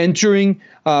 entering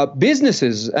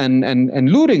businesses and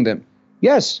looting them.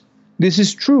 Yes, this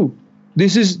is true.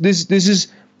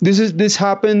 This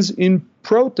happens in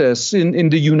protests in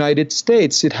the United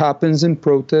States. It happens in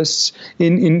protests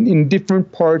in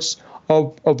different parts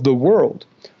of the world,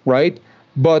 right?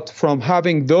 But from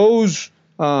having those,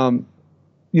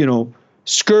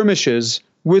 skirmishes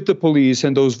with the police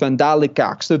and those vandalic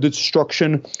acts, the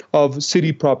destruction of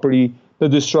city property, the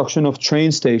destruction of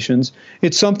train stations,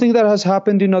 it's something that has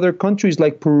happened in other countries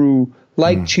like Peru,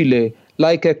 like Chile,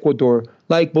 like Ecuador,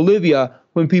 like Bolivia,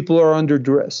 when people are under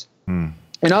duress. And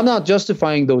I'm not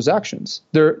justifying those actions.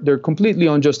 They're completely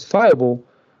unjustifiable,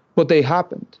 but they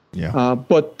happened. Yeah.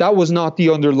 But that was not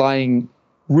the underlying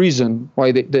reason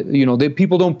why they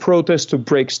people don't protest to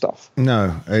break stuff.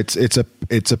 No, it's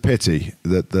a pity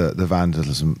that the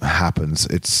vandalism happens.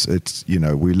 It's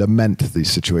we lament the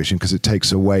situation because it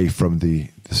takes away from the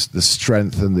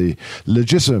strength and the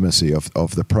legitimacy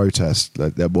of the protest,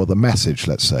 or the message,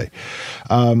 let's say.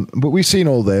 But we've seen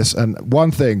all this, and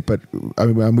one thing,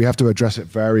 and we have to address it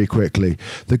very quickly.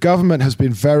 The government has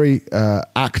been very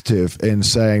active in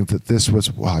saying that this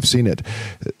was, I've seen it,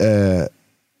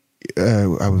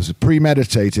 I was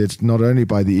premeditated not only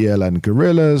by the ELN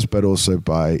guerrillas, but also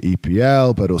by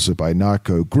EPL, but also by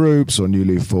narco groups or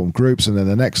newly formed groups. And then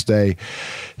the next day,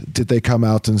 did they come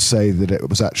out and say that it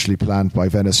was actually planned by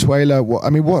Venezuela?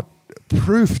 What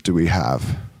proof do we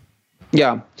have?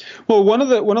 Yeah. Well,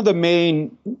 one of the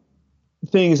main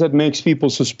things that makes people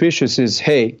suspicious is,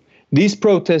 hey, these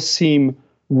protests seem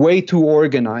way too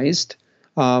organized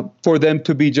for them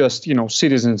to be just,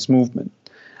 citizens' movement.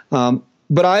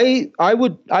 But I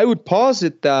would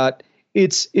posit that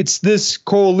it's this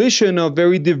coalition of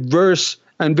very diverse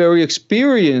and very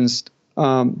experienced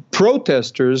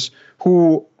protesters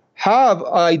who have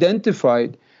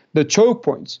identified the choke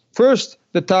points. First,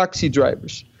 the taxi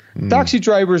drivers. Taxi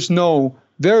drivers know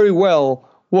very well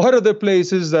what are the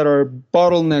places that are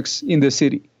bottlenecks in the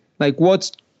city. Like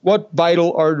what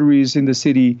vital arteries in the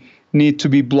city need to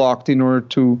be blocked in order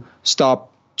to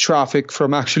stop traffic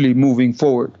from actually moving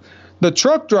forward. The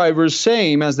truck drivers,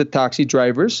 same as the taxi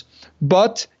drivers,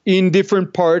 but in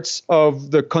different parts of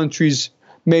the country's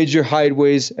major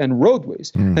highways and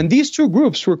roadways. And these two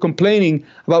groups were complaining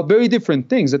about very different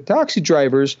things. The taxi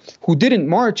drivers, who didn't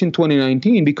march in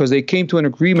 2019 because they came to an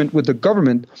agreement with the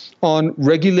government on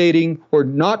regulating or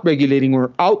not regulating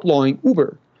or outlawing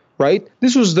Uber, right?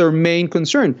 This was their main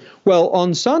concern. Well,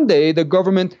 on Sunday, the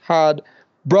government had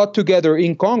brought together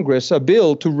in Congress a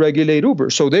bill to regulate Uber.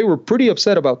 So they were pretty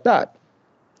upset about that.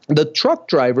 The truck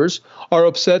drivers are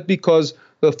upset because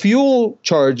the fuel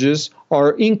charges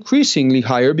are increasingly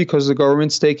higher because the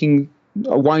government's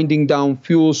winding down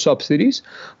fuel subsidies,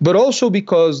 but also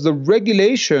because the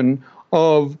regulation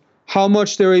of how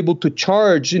much they're able to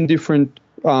charge in different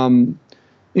from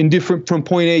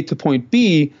point A to point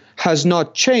B has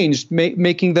not changed,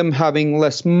 making them having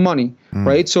less money,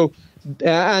 right? So,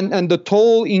 and the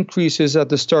toll increases at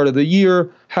the start of the year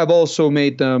have also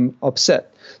made them upset.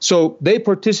 So they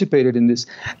participated in this.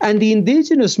 And the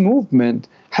indigenous movement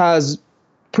has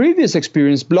previous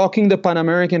experience blocking the Pan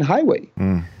American Highway.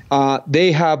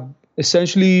 They have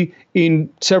essentially, in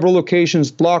several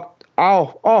occasions, blocked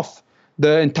off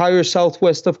the entire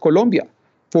southwest of Colombia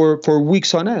for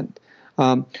weeks on end.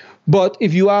 But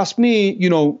if you ask me,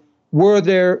 were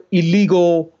there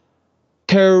illegal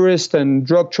terrorist and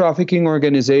drug trafficking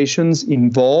organizations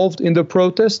involved in the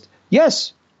protest?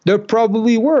 Yes, there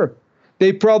probably were.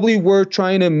 They probably were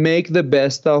trying to make the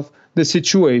best of the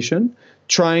situation,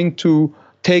 trying to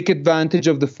take advantage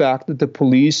of the fact that the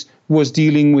police was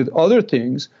dealing with other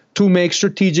things to make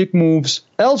strategic moves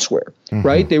elsewhere,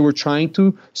 right? They were trying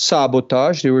to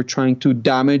sabotage, they were trying to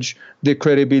damage the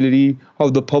credibility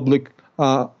of the public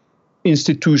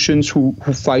institutions who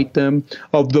fight them,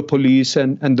 of the police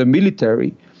and the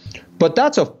military. But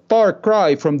that's a far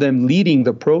cry from them leading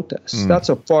the protests. That's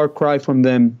a far cry from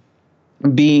them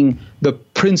being the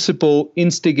principal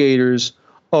instigators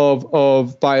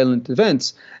of violent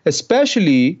events,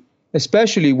 especially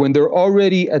when there are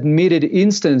already admitted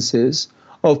instances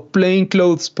of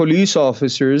plainclothes police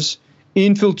officers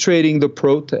infiltrating the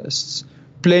protests,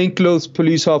 plainclothes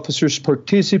police officers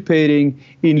participating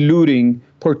in looting,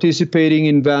 participating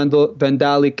in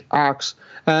vandalic acts,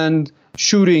 and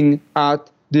shooting at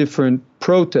different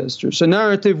protesters. A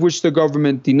narrative which the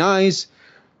government denies,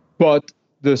 but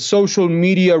the social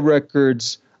media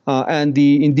records and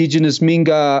the indigenous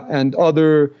Minga and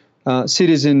other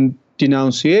citizen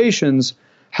denunciations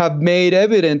have made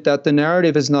evident that the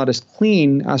narrative is not as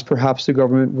clean as perhaps the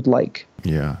government would like.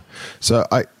 Yeah. So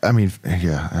I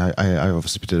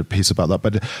obviously did a piece about that,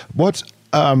 but what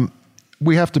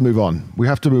we have to move on. We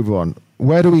have to move on.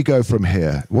 Where do we go from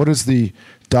here? What is the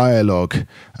dialogue?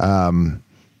 What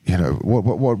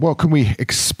can we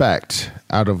expect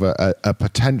out of a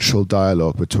potential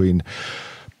dialogue between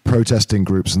protesting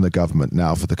groups and the government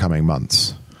now for the coming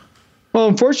months? Well,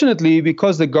 unfortunately,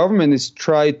 because the government has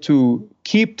tried to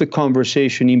keep the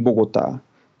conversation in Bogota,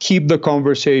 keep the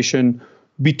conversation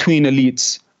between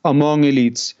elites, among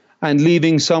elites, and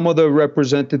leaving some of the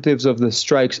representatives of the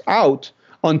strikes out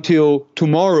until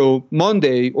tomorrow,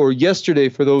 Monday, or yesterday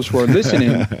for those who are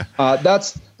listening.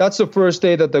 That's the first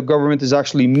day that the government is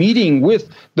actually meeting with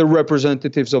the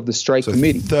representatives of the strike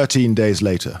committee. 13 days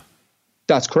later.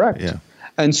 That's correct. Yeah.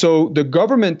 And so the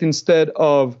government, instead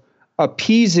of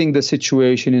appeasing the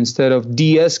situation, instead of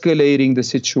de-escalating the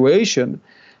situation,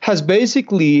 has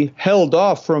basically held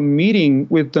off from meeting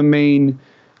with the main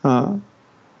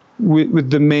with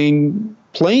the main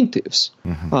plaintiffs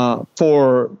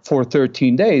for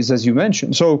 13 days, as you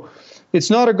mentioned. So it's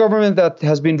not a government that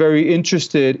has been very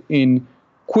interested in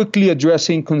quickly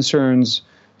addressing concerns,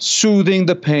 soothing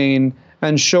the pain,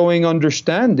 and showing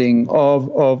understanding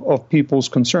of people's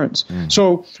concerns.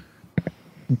 So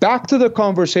back to the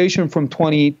conversation from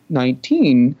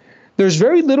 2019, there's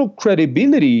very little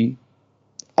credibility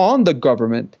on the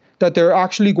government that they're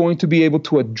actually going to be able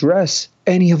to address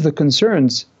any of the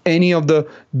concerns, any of the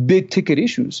big ticket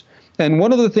issues. And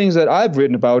one of the things that I've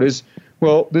written about is,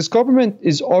 well, this government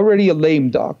is already a lame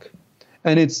duck,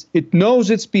 and it knows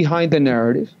it's behind the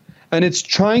narrative, and it's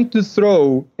trying to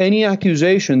throw any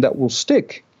accusation that will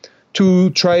stick to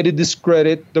try to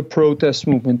discredit the protest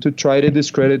movement, to try to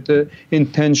discredit the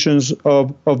intentions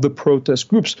of the protest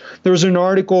groups. There was an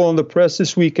article on the press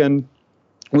this weekend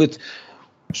with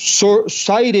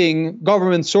citing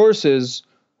government sources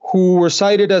who were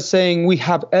cited as saying, we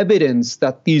have evidence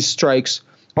that these strikes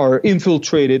are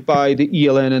infiltrated by the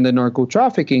ELN and the narco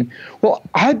trafficking. Well,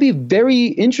 I'd be very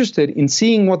interested in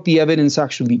seeing what the evidence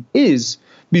actually is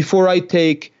before I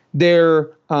take their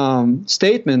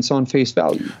statements on face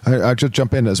value. I'll just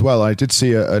jump in as well. I did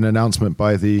see an announcement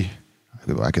by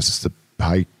I guess it's the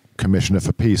High Commissioner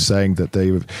for Peace, saying that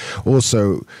they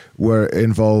also were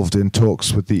involved in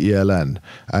talks with the ELN.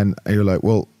 And you're like,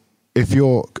 well, if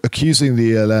you're accusing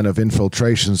the ELN of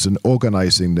infiltrations and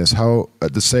organizing this, how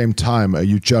at the same time are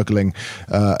you juggling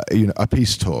a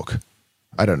peace talk?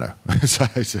 I don't know.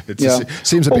 It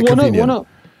seems a bit convenient.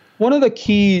 One of the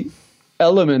key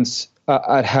elements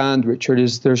at hand, Richard,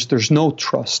 is there's no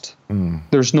trust.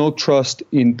 There's no trust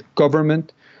in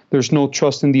government. There's no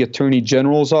trust in the Attorney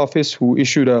General's office, who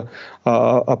issued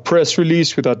a press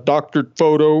release with a doctored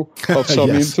photo of some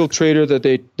infiltrator that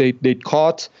they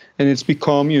caught, and it's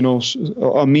become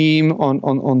a meme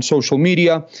on social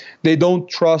media. They don't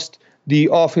trust the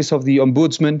office of the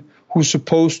Ombudsman, who's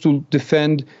supposed to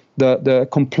defend the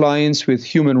compliance with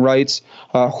human rights,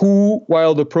 who,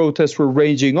 while the protests were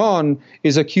raging on,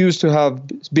 is accused to have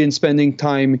been spending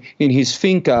time in his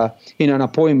finca in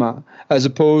Anapoima, as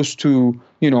opposed to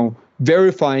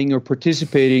verifying or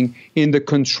participating in the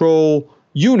control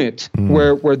unit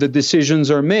where the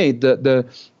decisions are made,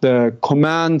 the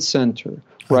command center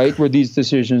right, where these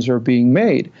decisions are being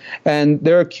made. And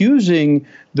they're accusing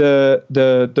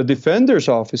the defender's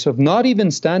office of not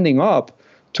even standing up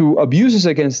to abuses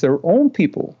against their own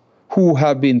people who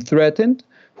have been threatened,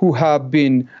 who have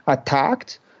been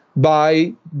attacked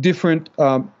by different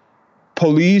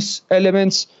police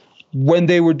elements when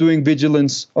they were doing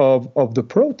vigilance of the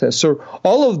protests. So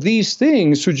all of these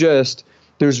things suggest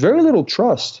there's very little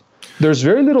trust, there's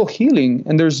very little healing,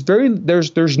 and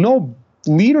there's no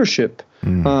leadership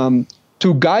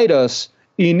to guide us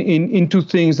into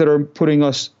things that are putting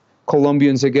us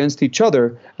Colombians against each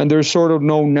other, and there's sort of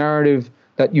no narrative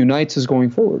that unites us going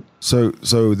forward. So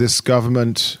this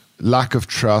government, lack of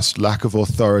trust, lack of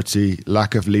authority,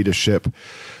 lack of leadership,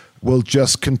 will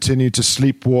just continue to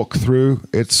sleepwalk through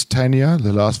its tenure,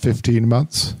 the last 15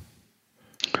 months?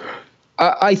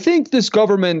 I think this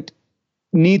government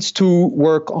needs to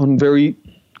work on very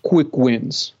quick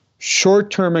wins,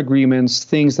 short-term agreements,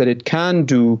 things that it can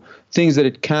do, things that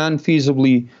it can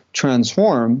feasibly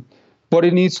transform, but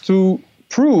it needs to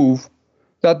prove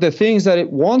that the things that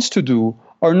it wants to do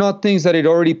are not things that it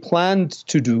already planned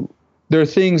to do. They're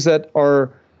things that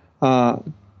are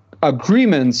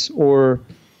agreements or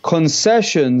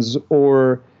concessions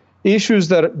or issues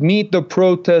that meet the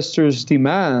protesters'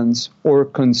 demands or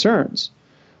concerns,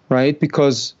 right?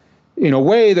 Because in a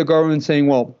way, the government's saying,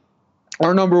 well,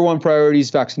 our number one priority is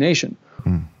vaccination.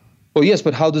 Well, yes,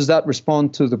 but how does that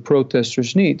respond to the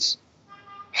protesters' needs?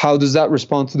 How does that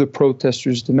respond to the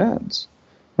protesters' demands,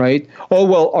 right? Oh,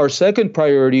 well, our second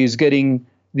priority is getting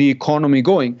the economy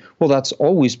going. Well, that's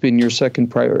always been your second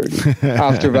priority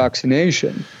after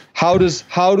vaccination. How do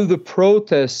the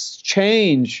protests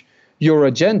change your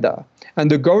agenda? And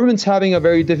the government's having a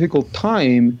very difficult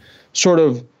time sort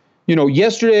of,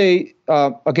 yesterday,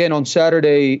 again on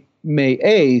Saturday, May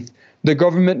 8th, the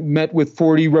government met with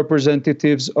 40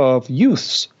 representatives of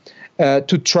youths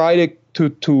to try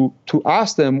to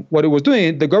ask them what it was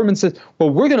doing. The government said, well,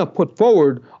 we're going to put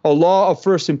forward a law of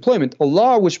first employment, a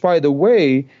law which, by the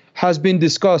way, has been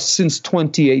discussed since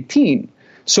 2018.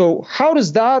 So how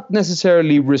does that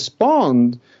necessarily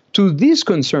respond to these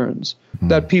concerns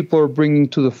that people are bringing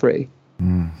to the fray?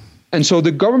 And so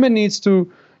the government needs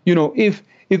to, if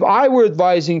I were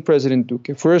advising President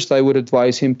Duque, first I would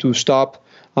advise him to stop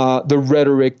the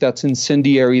rhetoric that's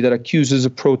incendiary, that accuses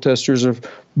the protesters of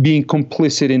being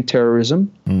complicit in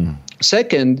terrorism.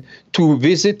 Second, to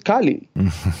visit Cali,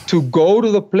 to go to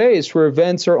the place where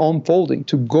events are unfolding,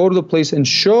 to go to the place and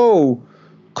show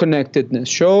connectedness,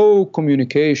 show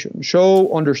communication,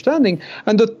 show understanding.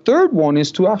 And the third one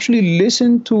is to actually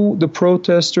listen to the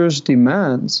protesters'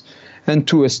 demands and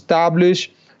to establish,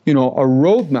 a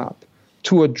roadmap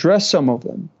to address some of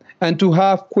them and to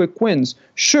have quick wins.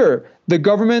 Sure, the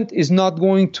government is not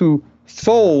going to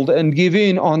fold and give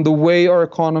in on the way our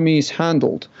economy is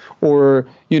handled, or,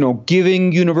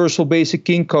 giving universal basic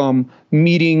income,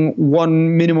 meeting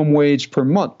one minimum wage per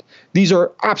month. These are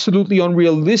absolutely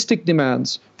unrealistic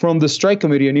demands from the strike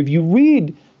committee. And if you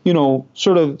read,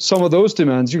 sort of some of those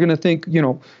demands, you're going to think,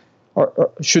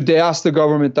 should they ask the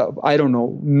government,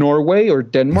 Norway or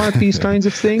Denmark, these kinds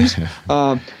of things?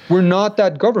 We're not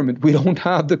that government. We don't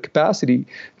have the capacity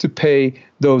to pay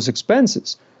those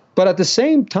expenses. But at the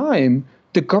same time,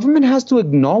 the government has to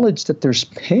acknowledge that there's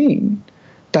pain,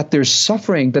 that there's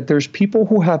suffering, that there's people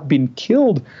who have been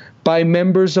killed by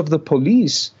members of the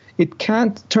police. It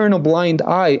can't turn a blind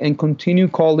eye and continue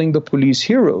calling the police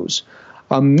heroes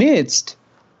amidst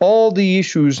all the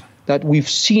issues that we've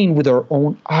seen with our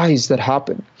own eyes that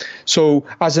happen. So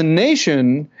as a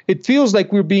nation, it feels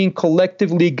like we're being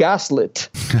collectively gaslit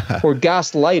or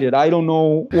gaslighted. I don't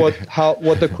know what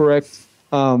the correct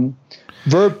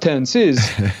verb tense is.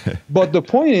 But the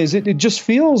point is, it just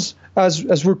feels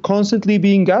as we're constantly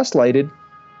being gaslighted,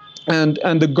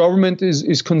 and the government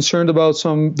is concerned about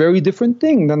some very different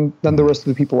thing than the rest of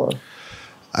the people are.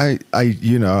 I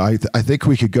think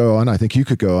we could go on. I think you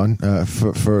could go on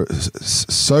for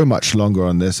so much longer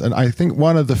on this. And I think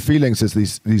one of the feelings is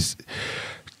these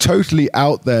totally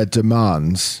out there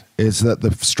demands is that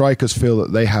the strikers feel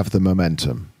that they have the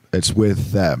momentum. It's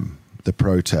with them, the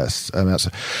protests.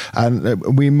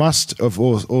 And we must have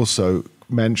also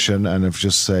mention and of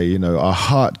just say, our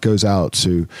heart goes out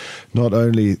to not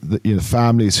only the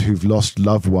families who've lost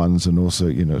loved ones, and also,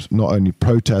 not only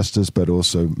protesters, but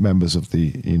also members of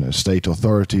the, state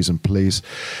authorities and police.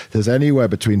 There's anywhere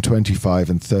between 25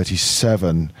 and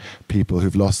 37 people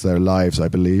who've lost their lives, I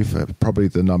believe. Probably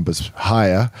the number's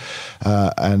higher.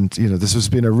 And, this has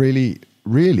been a really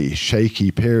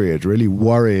shaky period, really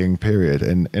worrying period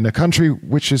in a country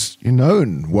which is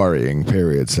known worrying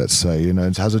periods, let's say,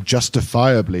 it has a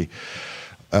justifiably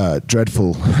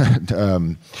dreadful,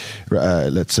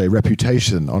 let's say,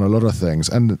 reputation on a lot of things.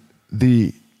 And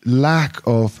the lack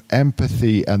of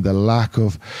empathy and the lack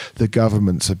of the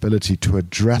government's ability to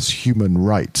address human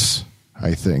rights,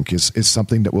 I think, is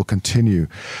something that will continue,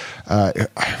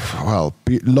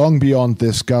 long beyond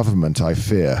this government, I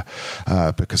fear,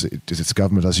 because it's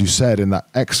government, as you said in that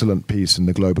excellent piece in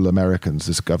the Global Americans,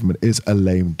 this government is a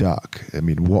lame duck. I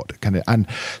mean, what can it... And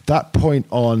that point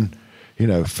on,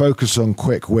 focus on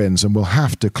quick wins, and we'll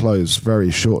have to close very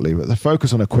shortly, but the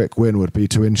focus on a quick win would be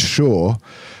to ensure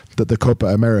that the Copa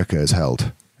America is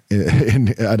held.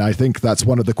 And I think that's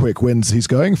one of the quick wins he's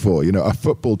going for, a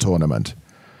football tournament.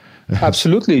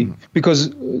 Absolutely,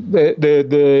 because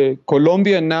the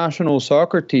Colombian national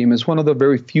soccer team is one of the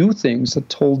very few things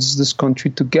that holds this country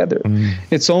together.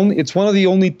 It's one of the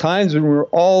only times when we're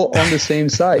all on the same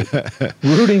side,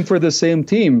 rooting for the same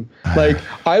team. Like,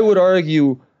 I would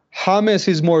argue James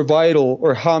is more vital,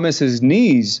 or James's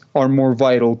knees are more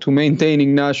vital to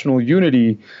maintaining national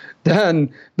unity than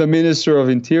the Minister of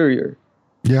Interior.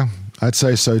 Yeah, I'd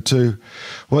say so too.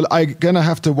 Well, I'm going to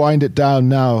have to wind it down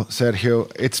now,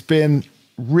 Sergio. It's been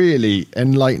really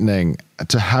enlightening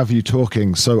to have you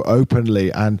talking so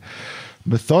openly and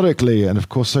methodically and, of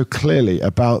course, so clearly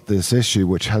about this issue,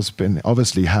 which has been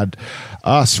obviously had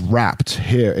us wrapped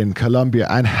here in Colombia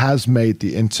and has made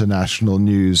the international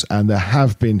news. And there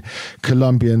have been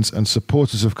Colombians and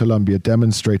supporters of Colombia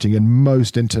demonstrating in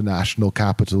most international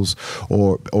capitals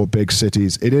or big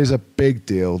cities. It is a big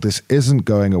deal. This isn't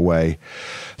going away.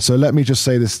 So let me just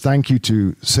say this. Thank you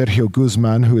to Sergio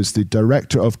Guzman, who is the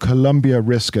director of Colombia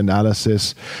Risk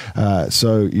Analysis. A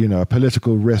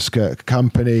political risk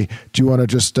company. Do you want to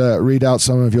just read out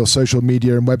some of your social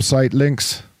media and website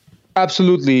links?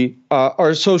 Absolutely.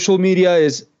 Our social media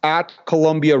is at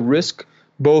Colombia Risk,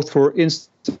 both for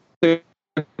Instagram,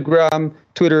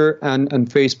 Twitter, and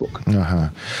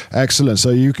Facebook. Excellent. So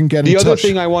you can get in touch. The other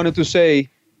thing I wanted to say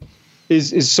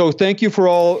is so thank you for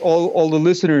all the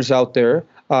listeners out there.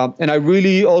 And I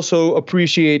really also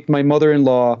appreciate my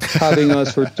mother-in-law having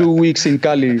us for 2 weeks in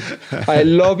Cali. I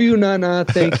love you, Nana.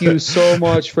 Thank you so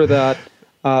much for that.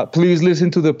 Please listen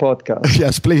to the podcast.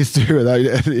 Yes, please do.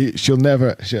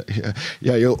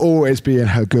 You'll always be in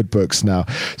her good books now.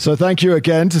 So thank you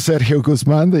again to Sergio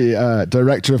Guzman, the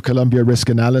director of Colombia Risk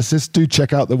Analysis. Do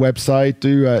check out the website.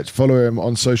 Do follow him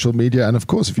on social media. And of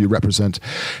course, if you represent,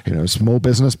 small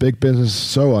business, big business,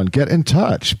 so on, get in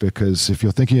touch, because if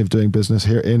you're thinking of doing business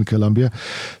here in Colombia,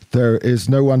 there is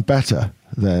no one better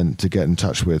than to get in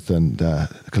touch with and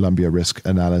Colombia Risk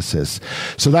Analysis.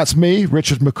 So that's me,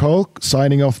 Richard McCall,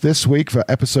 signing off this week for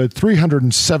episode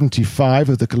 375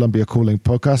 of the Colombia Calling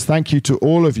podcast. Thank you to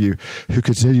all of you who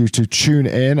continue to tune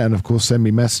in and, of course, send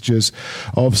me messages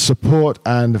of support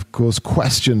and, of course,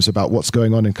 questions about what's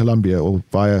going on in Colombia, or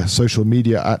via social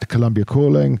media at Colombia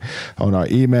Calling, on our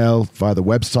email, via the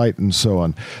website, and so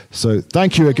on. So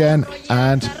thank you again,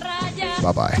 and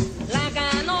bye-bye.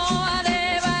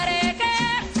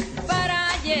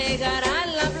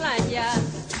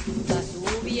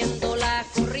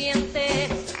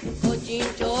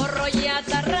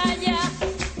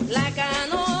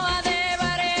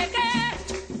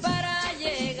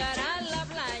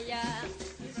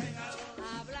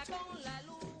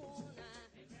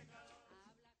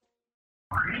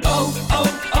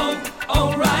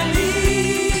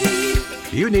 O'Reilly.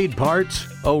 You need parts?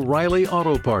 O'Reilly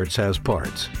Auto Parts has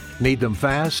parts. Need them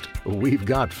fast? We've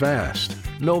got fast.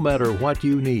 No matter what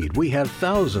you need, we have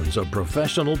thousands of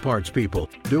professional parts people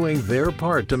doing their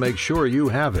part to make sure you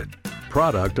have it.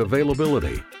 Product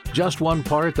availability. Just one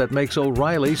part that makes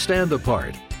O'Reilly stand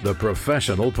apart. The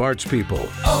professional parts people.